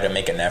 and try to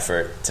make an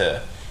effort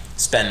to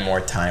spend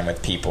more time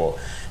with people,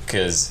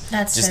 because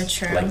that's so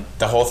true. Like,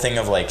 the whole thing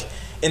of like,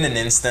 in an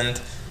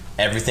instant,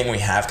 everything we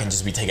have can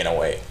just be taken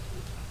away.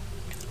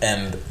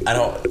 And I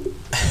don't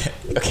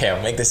okay,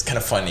 I'll make this kind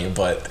of funny,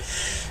 but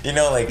you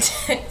know, like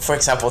for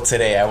example,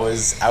 today I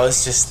was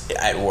just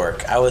at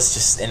work. I was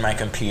just in my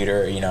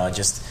computer, you know,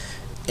 just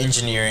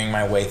engineering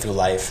my way through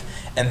life.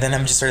 And then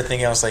I'm just sort of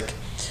thinking, I was like,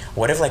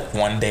 what if like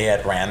one day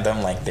at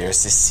random, like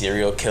there's this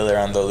serial killer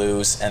on the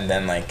loose, and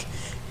then like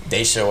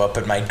they show up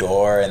at my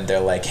door and they're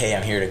like, hey,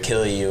 I'm here to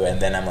kill you. And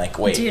then I'm like,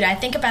 wait. Dude, I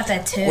think about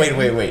that too.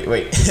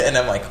 Wait. And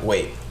I'm like,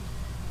 wait,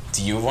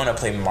 do you want to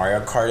play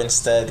Mario Kart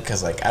instead?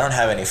 Because like I don't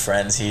have any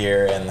friends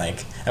here, and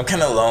like I'm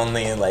kind of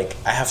lonely. Like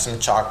I have some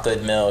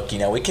chocolate milk, you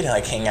know, we can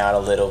like hang out a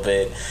little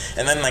bit.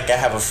 And then like I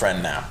have a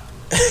friend now.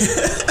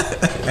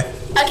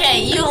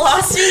 Okay, you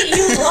lost me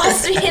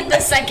in the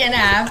second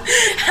half.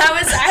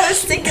 I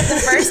was thinking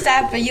the first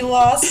half, but you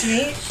lost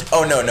me.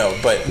 Oh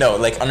no,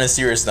 like on a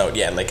serious note,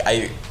 yeah, like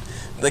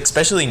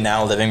especially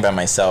now living by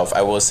myself,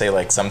 I will say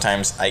like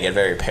sometimes I get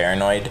very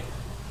paranoid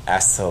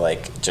as to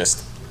like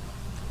just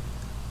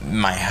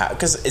my house,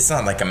 because it's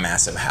not like a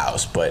massive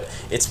house, but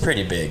it's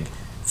pretty big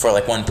for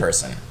like one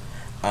person.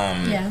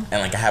 And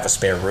like I have a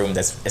spare room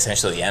that's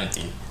essentially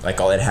empty. Like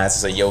all it has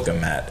is a yoga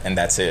mat, and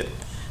that's it.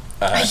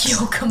 A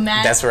yoga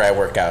mat. That's where I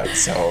work out.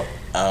 So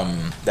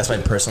that's my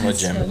personal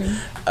gym.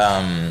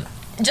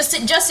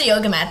 Just a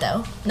yoga mat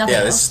though. Nothing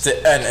else.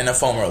 And a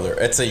foam roller.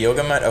 It's a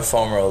yoga mat, a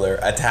foam roller,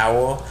 a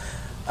towel,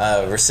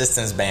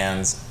 resistance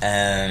bands,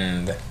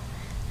 and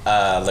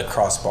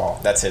lacrosse ball.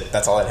 That's it.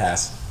 That's all it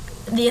has.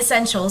 The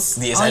essentials.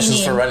 The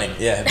essentials for running.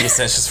 Yeah, the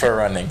essentials for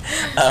running.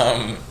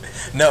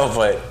 No,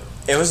 but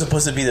it was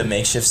supposed to be the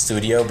makeshift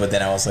studio, but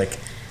then I was like,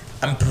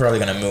 I'm probably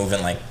gonna move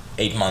in like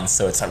 8 months,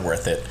 so it's not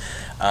worth it.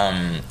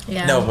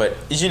 No, but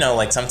you know,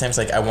 like sometimes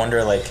like I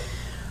wonder, like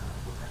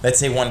let's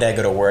say one day I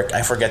go to work,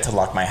 I forget to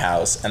lock my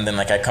house, and then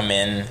like I come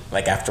in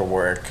like after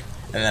work,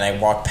 and then I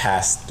walk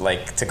past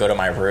like to go to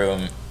my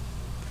room,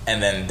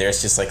 and then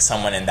there's just like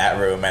someone in that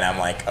room, and I'm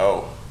like,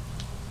 oh,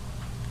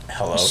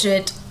 hello.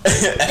 Shit.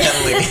 And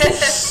I'm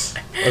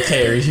like,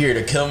 okay, are you here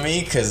to kill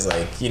me? Because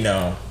like, you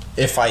know,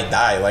 if I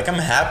die, like I'm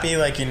happy,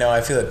 like, you know,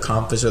 I feel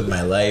accomplished with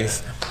my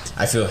life.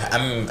 I feel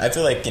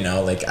like, you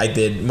know, like I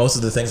did most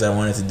of the things I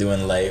wanted to do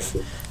in life.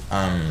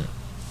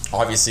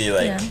 Obviously,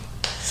 like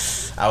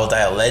I will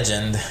die a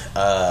legend.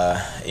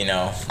 You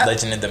know,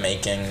 legend in the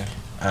making.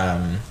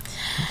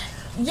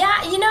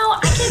 Yeah, you know, I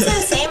can say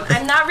the same.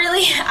 I'm not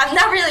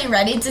really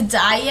ready to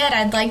die yet.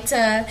 I'd like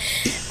to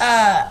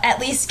at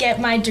least get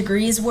my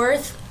degrees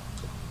worth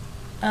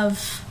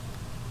of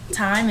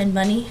time and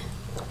money,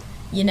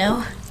 you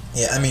know?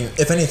 Yeah, I mean,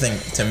 if anything,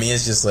 to me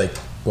it's just like,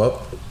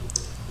 well,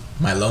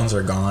 my loans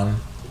are gone,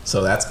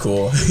 so that's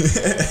cool.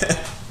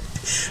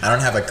 I don't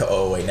have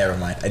oh wait, never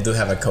mind. I do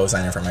have a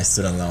co-signer for my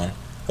student loan.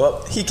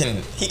 Well, he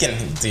can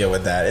deal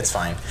with that. It's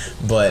fine.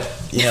 But,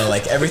 you know,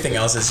 like everything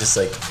else is just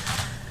like,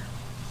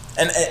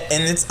 and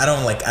it's I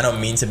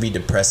don't mean to be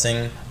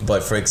depressing,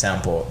 but for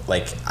example,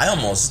 like I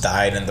almost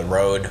died in the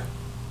road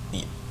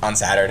on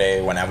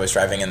Saturday when I was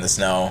driving in the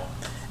snow.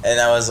 And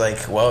I was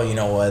like, well, you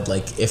know what?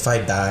 Like, if I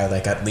die,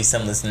 like, at least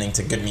I'm listening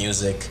to good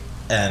music.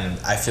 And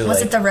I feel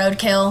Was it the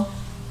roadkill?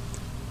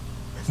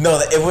 No,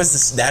 it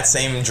was that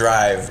same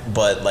drive.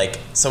 But, like,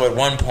 so at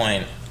one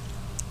point,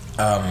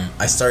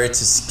 I started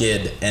to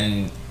skid.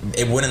 And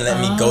it wouldn't let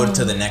me go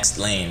to the next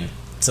lane.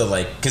 So,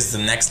 like, because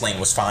the next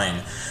lane was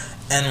fine.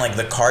 And, like,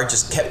 the car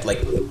just kept, like,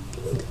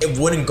 it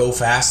wouldn't go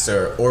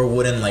faster or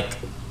wouldn't, like,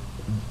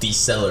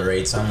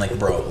 decelerate. So I'm like,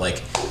 bro,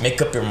 like,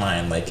 make up your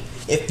mind. Like,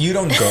 if you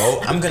don't go,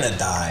 I'm gonna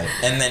die,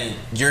 and then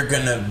you're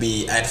gonna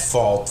be at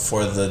fault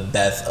for the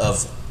death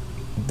of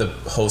the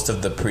host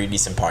of the Pretty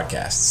Decent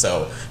podcast.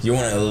 So you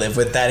want to live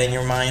with that in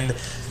your mind?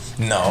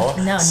 No,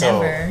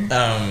 never.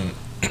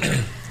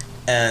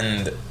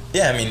 And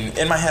yeah, I mean,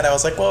 in my head, I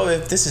was like, well,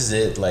 if this is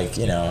it, like,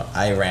 you know,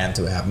 I ran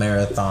to half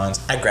marathons,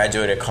 I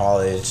graduated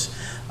college,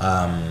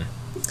 I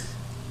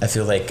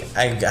feel like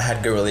I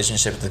had good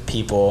relationships with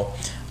people.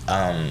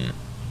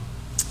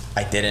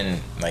 I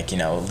didn't, like, you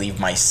know, leave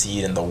my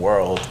seed in the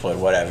world, but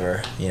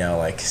whatever, you know,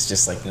 like, it's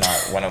just, like,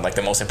 not one of, like,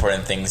 the most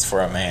important things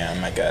for a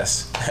man, I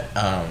guess.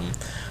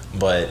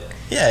 But,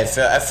 yeah,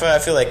 I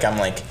feel like I'm,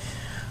 like,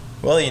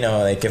 well, you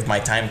know, like, if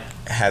my time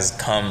has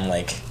come,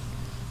 like,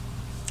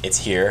 it's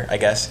here, I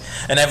guess.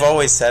 And I've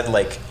always said,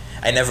 like,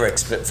 I never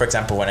expect, for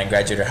example, when I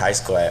graduated high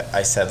school,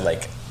 I said,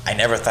 like, I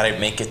never thought I'd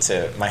make it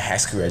to my high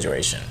school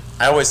graduation.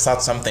 I always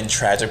thought something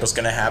tragic was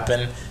going to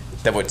happen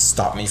that would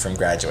stop me from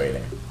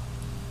graduating.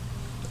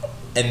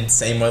 And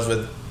same was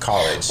with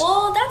college.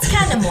 Well, that's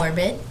kind of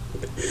morbid.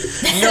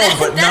 No,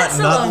 but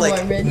not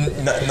like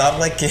morbid. not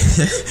like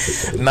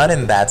not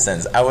in that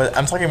sense.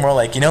 I'm talking more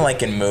like, you know,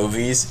 like in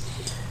movies.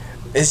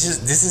 This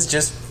is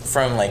just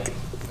from like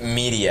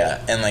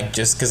media, and like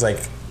just because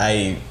like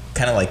I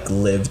kind of like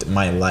lived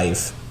my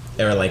life,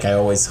 or like I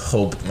always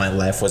hoped my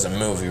life was a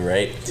movie,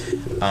 right?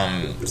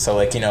 So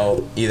like, you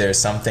know, either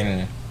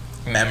something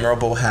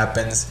memorable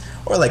happens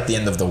or like the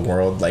end of the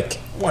world, like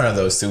one of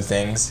those two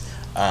things.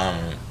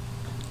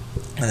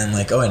 And then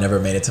like, oh, I never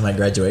made it to my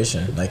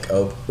graduation. Like,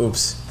 oh,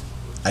 oops,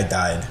 I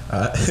died.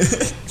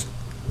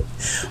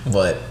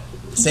 But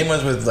same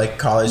was with like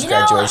college You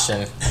know,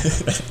 graduation.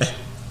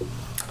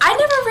 I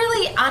never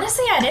really,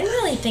 honestly, I didn't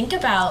really think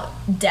about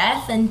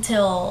death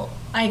until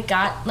I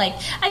got, like,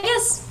 I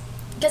guess,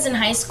 because in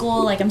high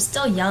school, like, I'm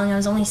still young. I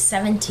was only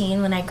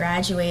 17 when I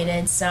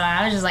graduated, so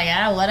I was just like,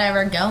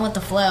 whatever, going with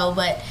the flow.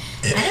 But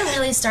I didn't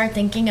really start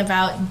thinking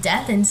about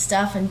death and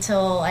stuff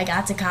until I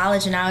got to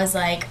college, and I was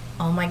like,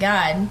 oh my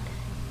God,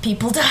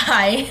 people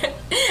die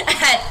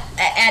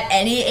at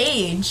any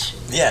age.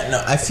 Yeah,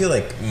 no, I feel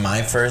like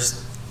my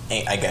first,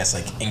 I guess,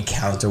 like,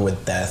 encounter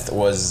with death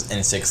was in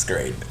 6th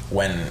grade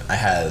when I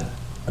had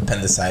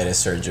appendicitis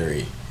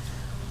surgery.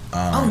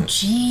 Oh,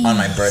 jeez. On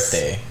my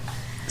birthday.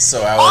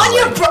 So I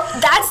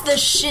was that's the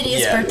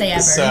shittiest birthday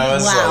ever. So I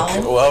was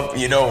like, well,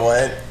 you know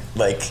what?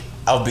 Like,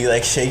 I'll be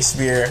like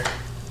Shakespeare.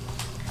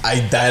 I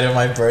died on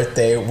my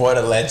birthday. What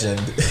a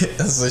legend.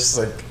 It's just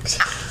like,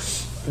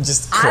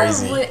 just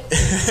crazy.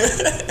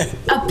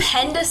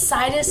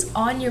 Appendicitis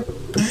on your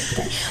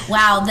birthday.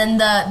 Wow, then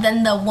the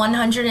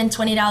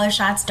 $120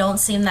 shots don't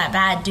seem that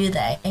bad, do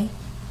they?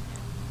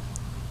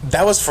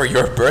 That was for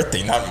your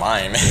birthday, not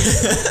mine.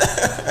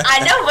 I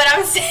know, but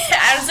I'm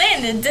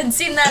saying it didn't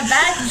seem that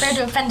bad compared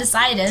to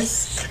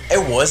appendicitis.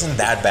 It wasn't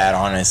that bad,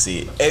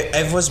 honestly.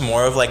 It was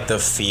more of like the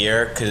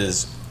fear,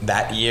 because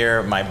that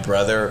year my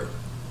brother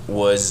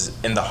was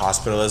in the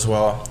hospital as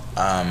well.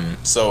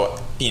 So,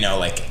 you know,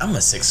 like, I'm a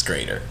 6th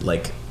grader.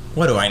 Like,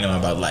 what do I know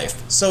about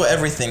life? So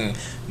everything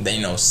that,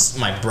 you know,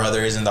 my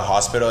brother is in the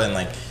hospital, and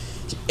like,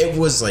 it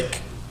was like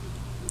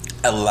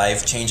a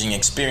life-changing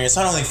experience,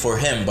 not only for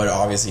him, but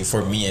obviously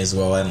for me as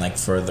well, and like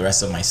for the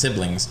rest of my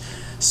siblings.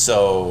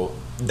 So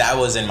that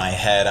was in my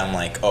head. I'm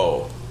like,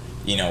 oh,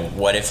 you know,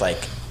 what if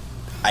like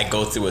I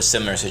go through a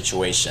similar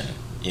situation?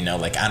 You know,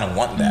 like, I don't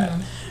want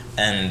that.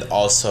 And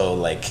also,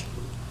 like,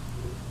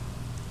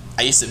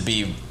 I used to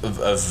be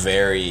a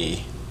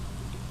very,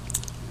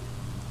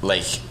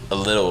 like, a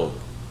little,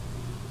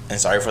 and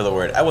sorry for the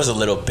word, I was a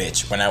little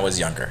bitch when I was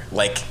younger.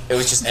 Like, it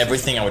was just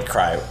everything I would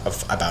cry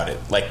about it.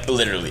 Like,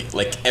 literally.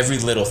 Like, every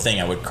little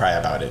thing I would cry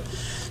about it.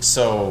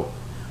 So,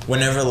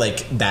 whenever,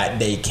 like, that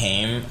day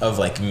came of,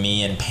 like,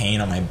 me in pain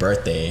on my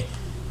birthday,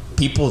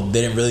 people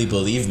didn't really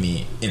believe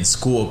me in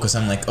school, because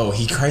I'm like, oh,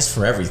 he cries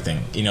for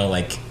everything. You know,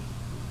 like,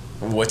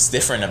 what's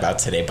different about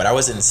today? But I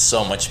was in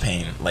so much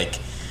pain. Like,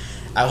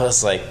 I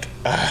was like,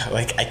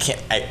 I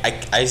can't,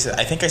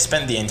 I think I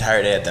spent the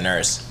entire day at the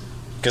nurse,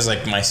 because,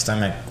 like, my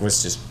stomach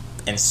was just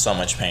in so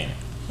much pain.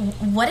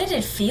 What did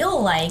it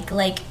feel like?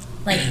 Like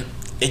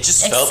it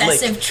just felt like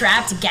excessive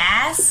trapped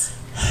gas?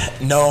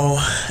 No,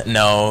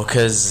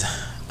 because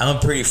I'm a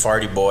pretty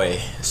farty boy,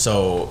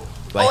 so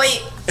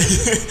like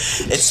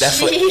it's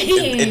definitely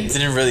it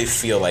didn't really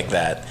feel like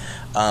that.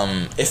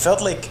 It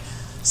felt like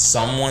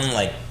someone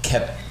like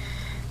kept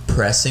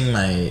pressing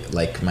my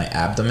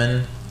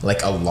abdomen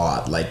like a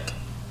lot, like,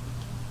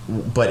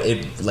 but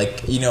it,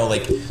 like, you know,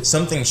 like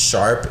something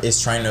sharp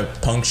is trying to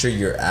puncture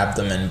your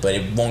abdomen, but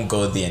it won't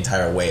go the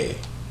entire way,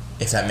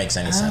 if that makes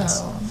any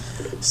sense.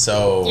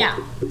 So yeah,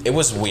 it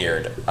was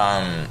weird.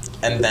 And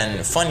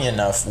then, funny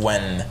enough,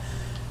 when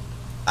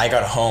I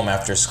got home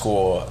after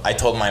school, I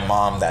told my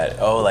mom that,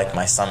 oh, like,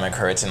 my stomach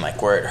hurts and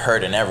like where it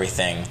hurt and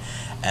everything.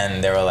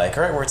 And they were like,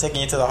 all right, we're taking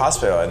you to the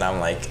hospital. And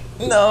I'm like,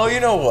 no, you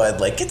know what?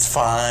 Like, it's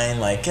fine.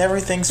 Like,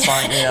 everything's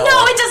fine, you know.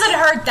 No, it doesn't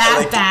hurt that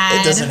like, bad.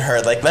 It doesn't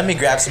hurt. Like, let me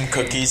grab some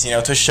cookies, you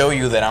know, to show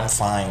you that I'm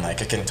fine.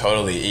 Like, I can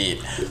totally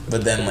eat.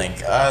 But then, like,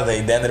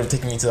 they ended up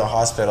taking me to the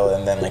hospital.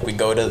 And then, like, we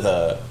go to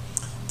the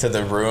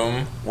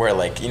room where,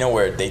 like, you know,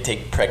 where they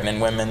take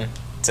pregnant women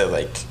to,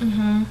 like,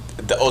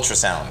 the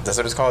ultrasound. That's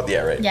what it's called?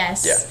 Yeah, right?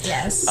 Yes. Yeah.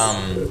 Yes.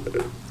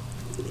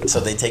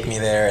 So they take me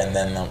there, and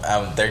then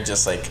they're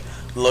just, like,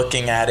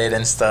 looking at it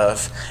and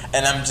stuff,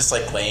 and I'm just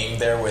like laying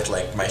there with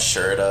like my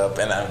shirt up,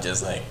 and I'm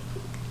just like,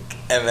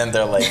 and then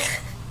they're like,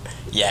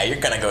 yeah, you're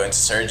gonna go into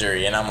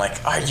surgery. And I'm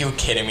like, are you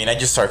kidding me? And I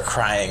just start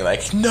crying,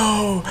 like,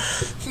 no,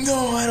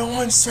 I don't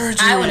want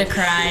surgery. I would have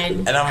cried.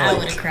 And I'm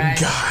like,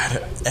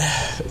 God,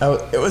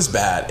 it was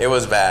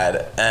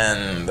bad.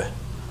 And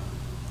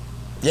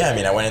yeah, I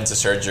mean, I went into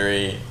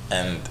surgery,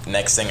 and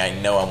next thing I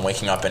know, I'm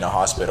waking up in a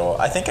hospital.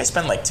 I think I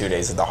spent like 2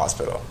 days at the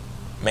hospital.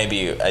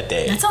 Maybe a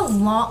day.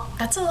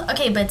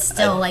 Okay, but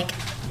still, like.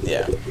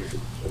 Yeah.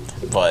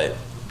 But,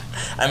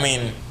 I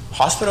mean,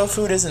 hospital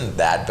food isn't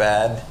that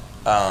bad.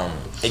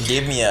 It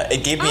gave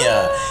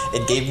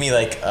me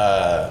like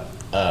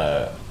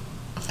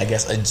I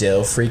guess a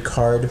jail-free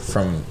card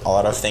from a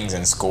lot of things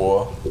in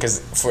school. Because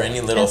for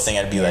any little thing,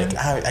 I'd be like,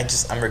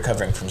 I'm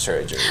recovering from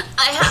surgery.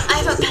 I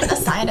have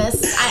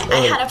appendicitis. I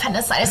had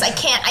appendicitis. I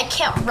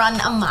can't run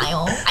a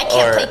mile. I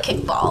can't play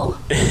kickball.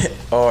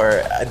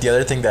 Or the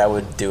other thing that I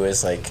would do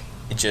is like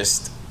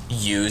just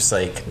use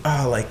like,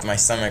 oh, like my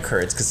stomach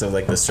hurts because of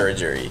like the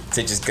surgery,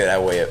 to just get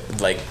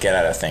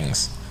out of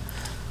things.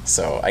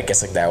 So I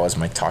guess like that was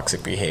my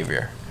toxic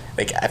behavior.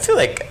 Like, I feel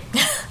like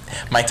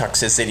my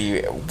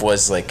toxicity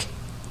was like,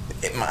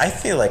 I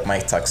feel like my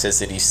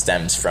toxicity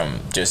stems from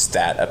just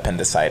that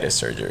appendicitis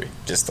surgery.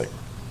 Just like,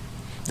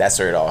 that's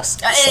where it all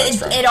starts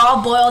from. It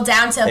all boiled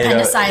down to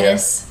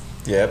appendicitis.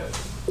 Yep.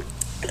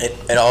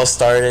 It all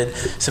started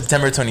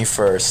September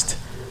 21st.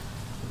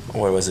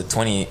 What was it?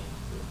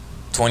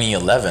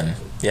 2011.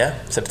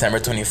 Yeah, September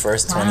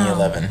 21st,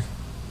 2011.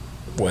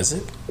 Was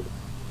it?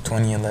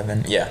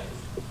 2011. Yeah.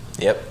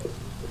 Yep.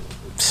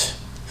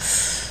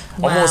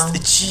 Wow. Almost,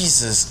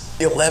 Jesus,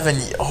 11.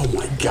 Oh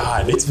my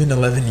God, it's been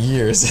 11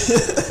 years.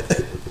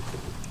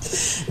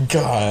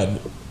 God,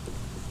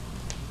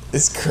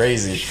 it's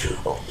crazy.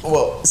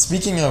 Well,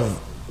 speaking of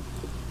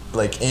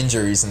like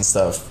injuries and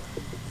stuff,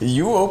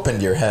 you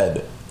opened your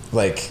head,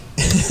 like.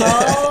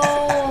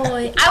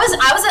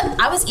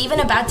 I was even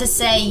about to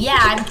say,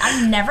 yeah,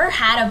 I've never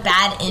had a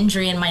bad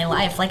injury in my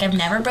life. Like, I've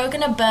never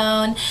broken a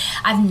bone.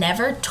 I've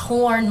never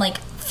torn, like,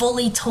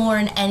 fully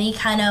torn any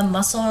kind of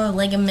muscle or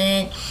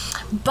ligament.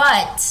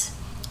 But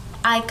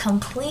I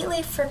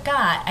completely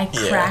forgot I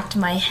cracked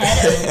my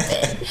head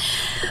open.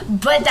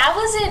 But that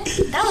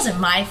wasn't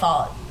my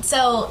fault.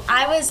 So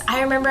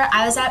I remember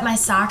I was at my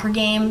soccer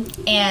game,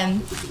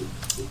 and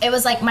it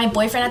was like my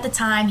boyfriend at the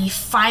time, he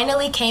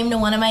finally came to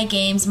one of my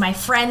games. My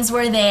friends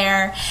were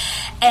there,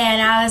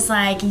 and I was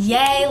like,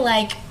 yay,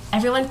 like,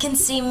 everyone can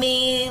see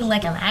me,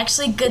 like, I'm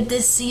actually good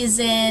this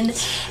season.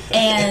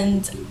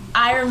 And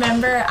I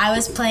remember I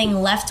was playing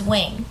left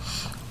wing,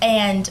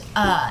 and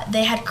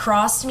they had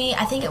crossed me.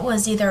 I think it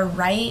was either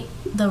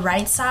the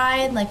right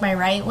side, like my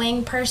right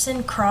wing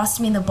person crossed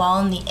me the ball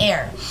in the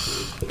air.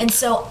 And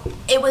so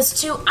it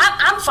was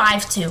I'm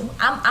 5'2".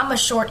 I'm a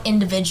short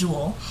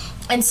individual.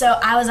 And so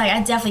I was like,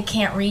 I definitely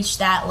can't reach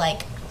that,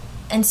 like,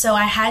 and so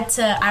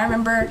I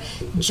remember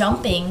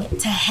jumping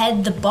to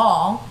head the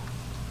ball,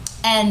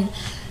 and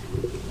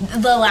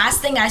the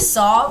last thing I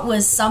saw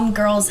was some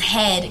girl's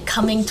head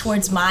coming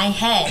towards my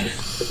head.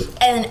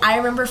 And I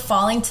remember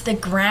falling to the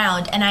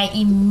ground, and I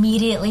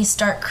immediately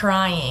start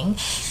crying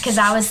because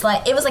I was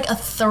like, it was like a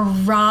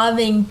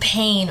throbbing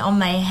pain on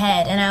my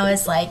head. And I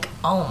was like,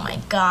 oh my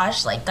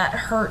gosh, like, that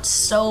hurts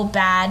so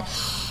bad.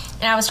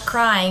 And I was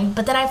crying,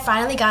 but then I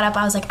finally got up.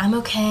 I was like, I'm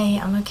okay.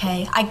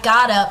 I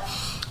got up.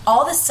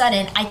 All of a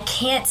sudden, I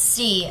can't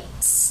see.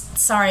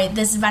 Sorry,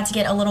 this is about to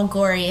get a little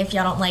gory if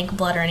y'all don't like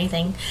blood or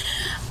anything.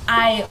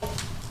 I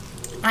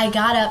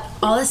got up.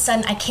 All of a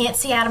sudden, I can't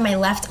see out of my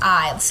left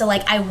eye. So,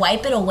 like, I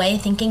wipe it away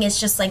thinking it's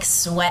just, like,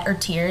 sweat or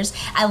tears.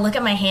 I look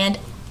at my hand,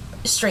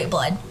 straight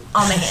blood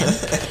on my hand.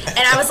 And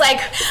I was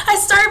like, I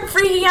started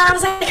freaking out. I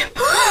was like,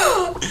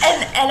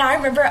 and I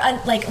remember,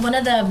 like, one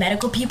of the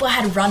medical people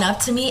had run up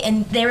to me,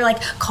 and they were like,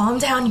 calm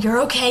down,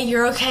 you're okay.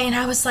 And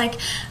I was like,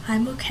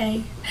 I'm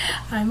okay.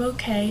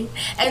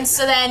 And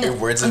so then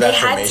words of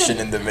affirmation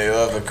in the middle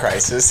of a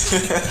crisis.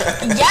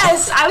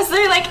 Yes, I was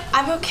literally like,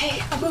 I'm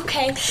okay.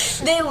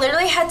 They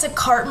literally had to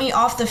cart me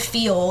off the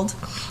field.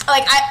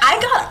 Like, I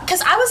got,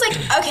 because I was like,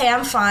 okay,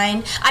 I'm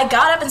fine. I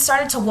got up and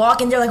started to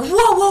walk, and they're like,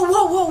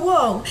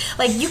 whoa.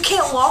 Like, you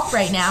can't walk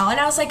right now. And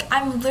I was like,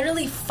 I'm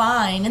literally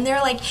fine. And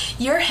they're like,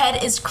 your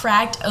head is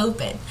cracked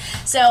open.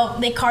 So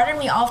they carted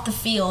me off the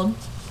field,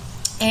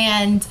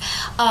 and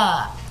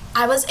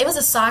it was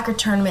a soccer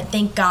tournament,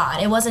 thank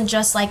God. It wasn't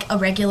just like a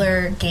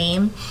regular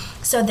game.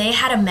 So they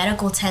had a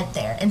medical tent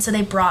there. And so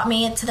they brought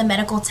me to the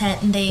medical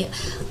tent, and they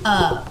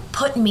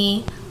put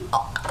me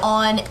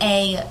on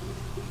a,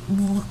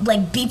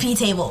 like, BP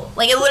table.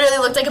 Like, it literally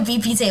looked like a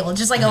BP table,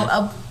 just like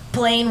a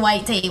plain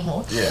white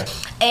table. Yeah.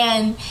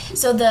 And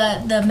so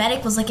the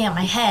medic was looking at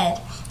my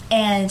head,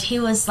 and he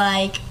was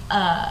like,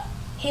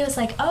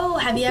 oh,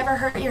 have you ever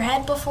hurt your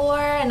head before?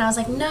 And I was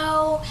like,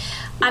 no,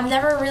 I've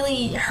never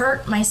really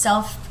hurt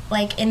myself,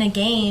 like, in a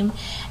game.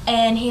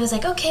 And he was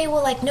like, okay,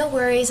 well, like, no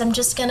worries, I'm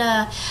just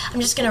gonna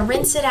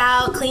rinse it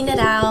out, clean it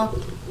out,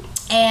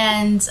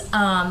 and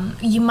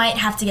you might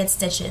have to get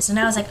stitches. And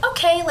I was like,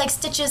 okay, like,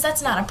 stitches,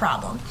 that's not a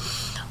problem.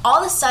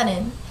 All of a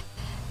sudden,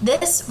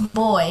 this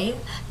boy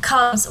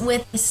comes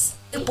with a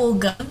staple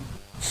gun.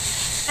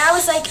 And I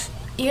was like,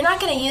 you're not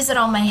going to use it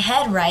on my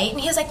head, right? And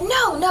he was like,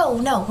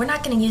 no, we're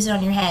not going to use it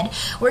on your head.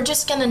 We're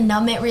just going to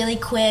numb it really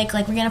quick.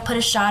 Like, we're going to put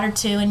a shot or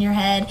two in your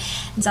head.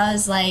 And so I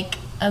was like,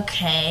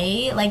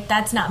 okay, like,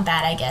 that's not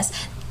bad, I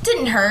guess.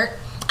 Didn't hurt.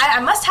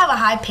 I must have a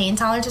high pain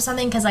tolerance or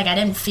something, because, like, I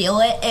didn't feel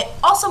it. It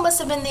also must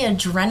have been the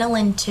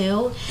adrenaline,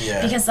 too.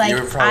 Yeah, because, like,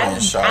 you were probably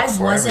in shock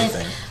for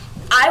everything.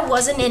 I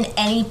wasn't in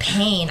any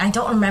pain. I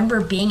don't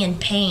remember being in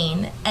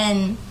pain.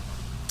 And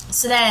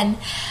so then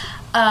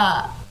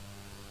I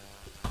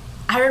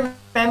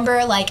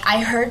remember, like,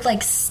 I heard,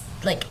 like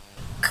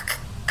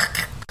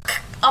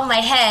on my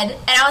head,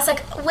 and I was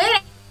like,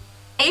 wait,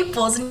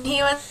 Naples. And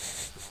he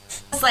was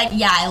like,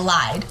 yeah, I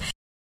lied.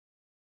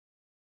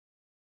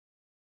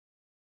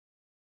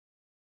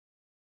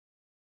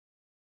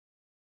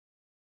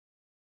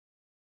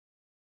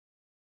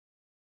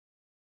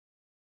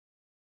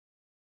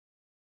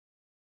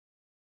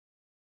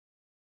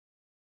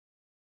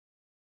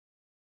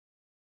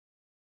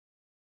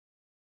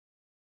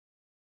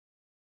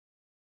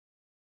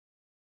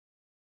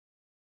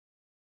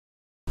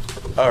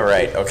 All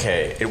right,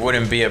 okay. It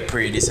wouldn't be a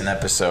pretty decent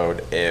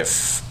episode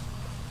if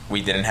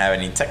we didn't have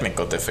any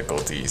technical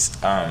difficulties.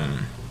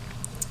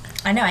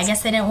 I know, I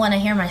guess they didn't want to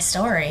hear my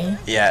story.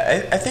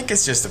 Yeah, I think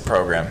it's just a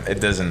program.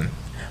 It doesn't...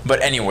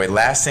 But anyway,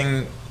 last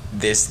thing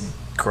this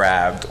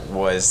grabbed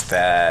was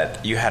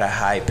that you had a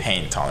high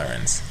pain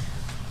tolerance.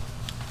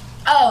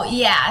 Oh,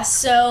 yeah.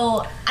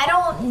 So, I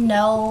don't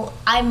know.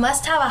 I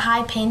must have a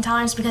high pain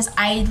tolerance because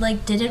I,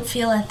 didn't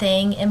feel a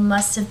thing. It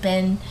must have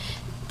been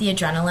the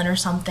adrenaline or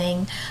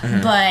something.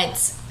 Mm-hmm.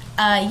 But,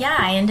 yeah,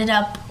 I ended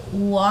up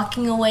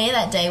walking away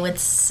that day with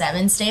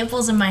 7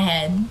 staples in my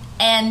head.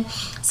 And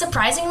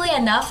surprisingly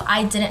enough,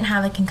 I didn't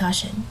have a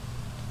concussion.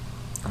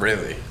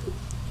 Really?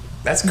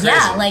 That's crazy.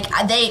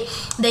 Yeah,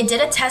 they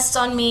did a test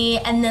on me,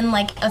 and then,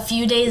 a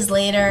few days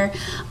later,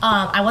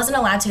 I wasn't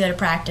allowed to go to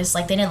practice.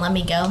 They didn't let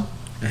me go.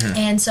 Mm-hmm.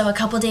 And so a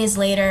couple days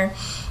later,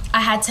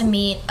 I had to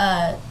meet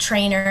a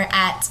trainer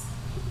at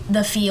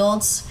the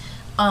fields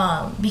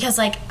because,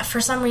 for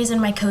some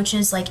reason, my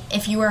coaches,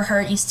 if you were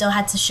hurt, you still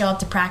had to show up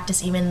to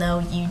practice even though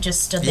you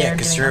just stood there doing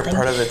nothing. Yeah, because you're a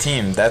part of the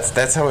team.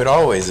 That's how it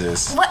always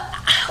is.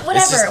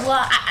 Whatever.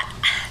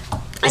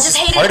 I just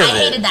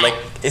hated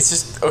that. It's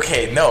just,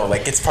 okay, no,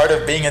 it's part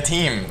of being a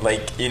team,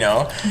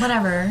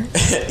 Whatever.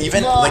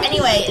 Even,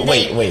 anyway.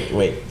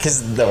 Wait.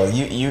 Because, no,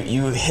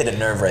 you hit a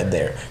nerve right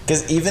there.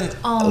 Because even,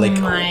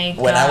 my God.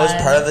 when I was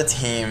part of the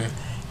team,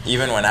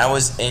 even when I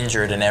was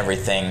injured and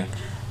everything,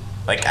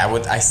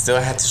 I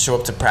still had to show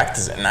up to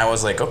practice. And I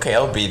was okay,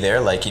 I'll be there.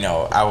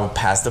 I would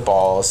pass the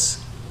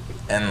balls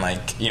and,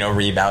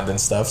 rebound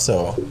and stuff.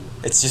 So,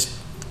 it's just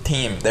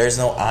team. There's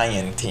no I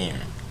in team.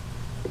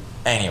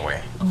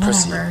 Anyway,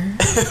 proceed.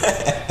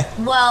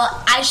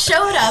 Well, I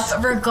showed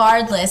up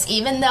regardless,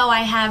 even though I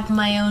have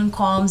my own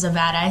qualms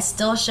about it. I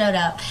still showed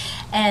up,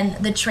 and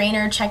the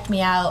trainer checked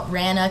me out,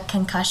 ran a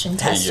concussion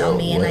test on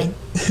me, and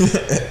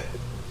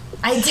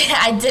I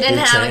didn't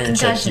have a concussion.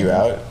 Checked you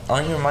out?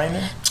 Aren't you a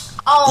minor?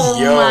 Oh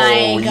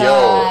my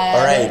God!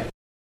 All right.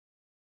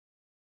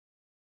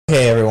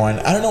 Okay, everyone.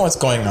 I don't know what's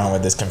going on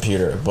with this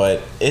computer,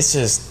 but it's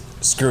just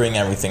screwing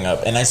everything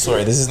up. And I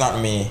swear, this is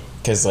not me,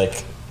 because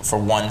for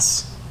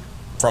once.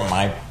 From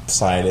my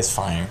side, it's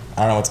fine.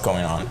 I don't know what's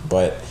going on.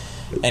 But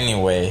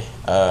anyway,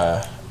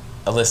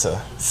 Alyssa,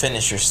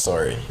 finish your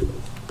story.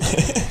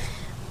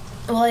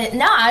 Well,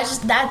 no,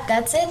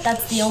 that's it.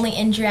 That's the only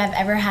injury I've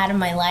ever had in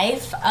my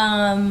life.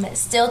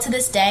 Still to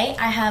this day,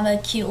 I have a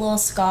cute little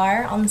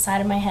scar on the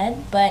side of my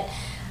head. But,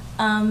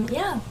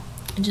 yeah,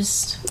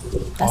 that's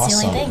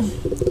awesome. The only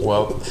thing.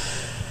 Well,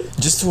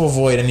 just to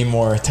avoid any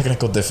more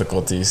technical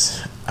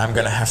difficulties, I'm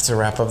going to have to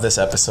wrap up this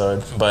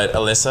episode. But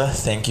Alyssa,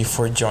 thank you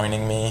for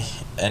joining me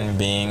and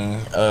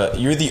being...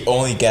 you're the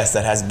only guest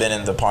that has been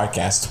in the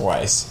podcast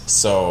twice.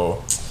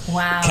 So,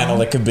 wow. Kind of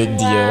a big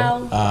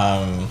deal.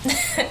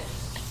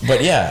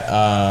 But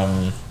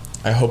yeah,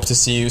 I hope to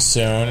see you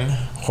soon.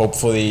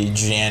 Hopefully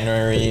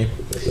January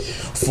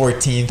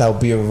 14th, I'll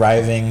be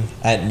arriving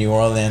at New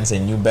Orleans,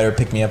 and you better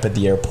pick me up at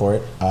the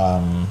airport.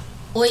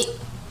 Wait,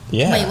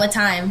 what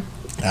time?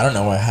 I don't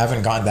know. I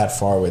haven't gone that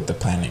far with the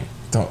planning.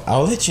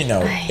 I'll let you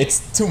know. It's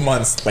 2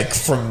 months,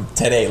 from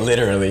today,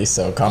 literally.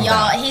 So calm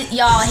down.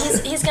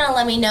 He's gonna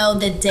let me know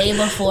the day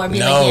before. You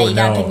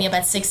gotta pick me up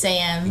at 6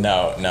 a.m.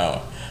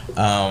 No.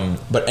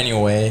 But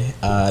anyway,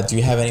 do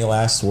you have any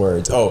last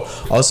words? Oh,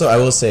 also, I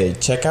will say,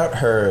 check out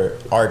her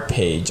art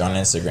page on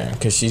Instagram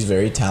because she's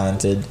very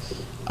talented.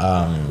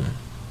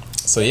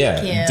 So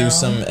yeah,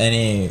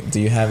 do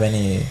you have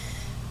any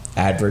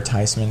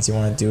advertisements you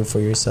want to do for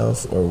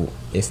yourself, or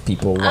if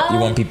people you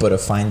want people to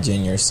find you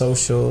in your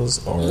socials?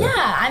 Or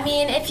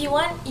if you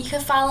want, you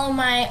can follow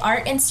my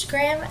art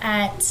Instagram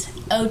at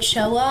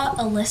Ochoa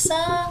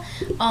Alyssa.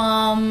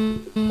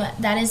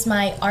 That is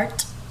my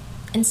art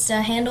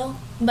Insta handle,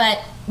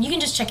 but you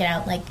can just check it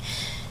out.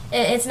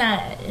 It's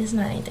not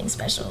anything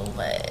special,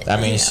 but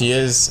she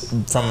is,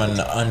 from an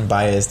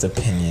unbiased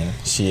opinion,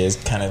 she is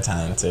kind of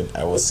talented,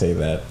 I will say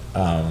that.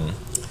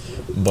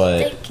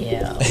 But thank you.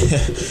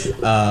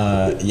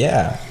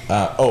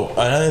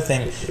 Another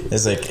thing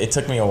is it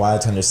took me a while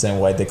to understand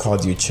why they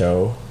called you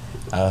Cho.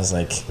 I was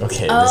okay, this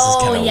is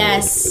kind of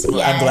weird.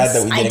 I'm glad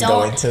that we didn't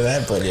go into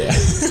that, but yeah.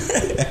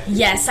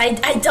 Yes, I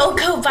don't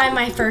go by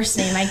my first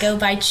name. I go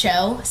by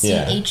Cho,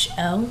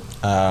 Cho.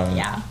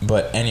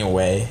 But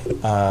anyway,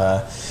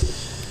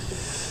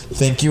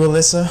 thank you,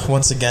 Alyssa,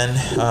 once again.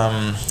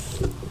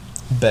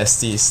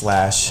 Bestie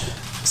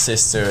 /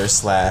 sister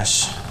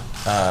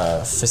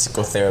 /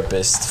 physical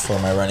therapist for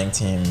my running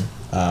team.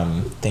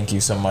 Thank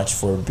you so much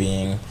for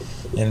being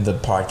in the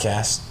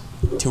podcast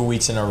 2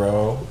 weeks in a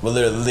row. Well,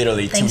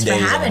 literally 2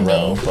 days in a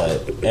row.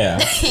 But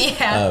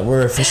yeah,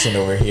 we're efficient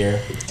over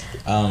here.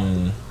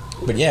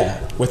 But yeah,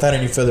 without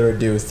any further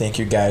ado, thank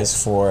you guys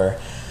for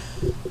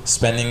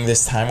spending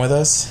this time with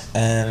us,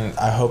 and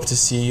I hope to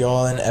see you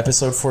all in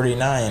episode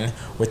 49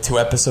 with 2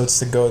 episodes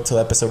to go till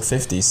episode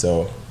 50.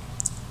 So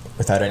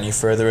without any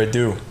further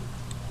ado,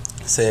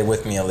 say it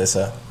with me,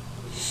 Alyssa.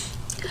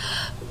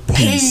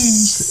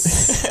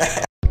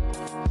 Peace.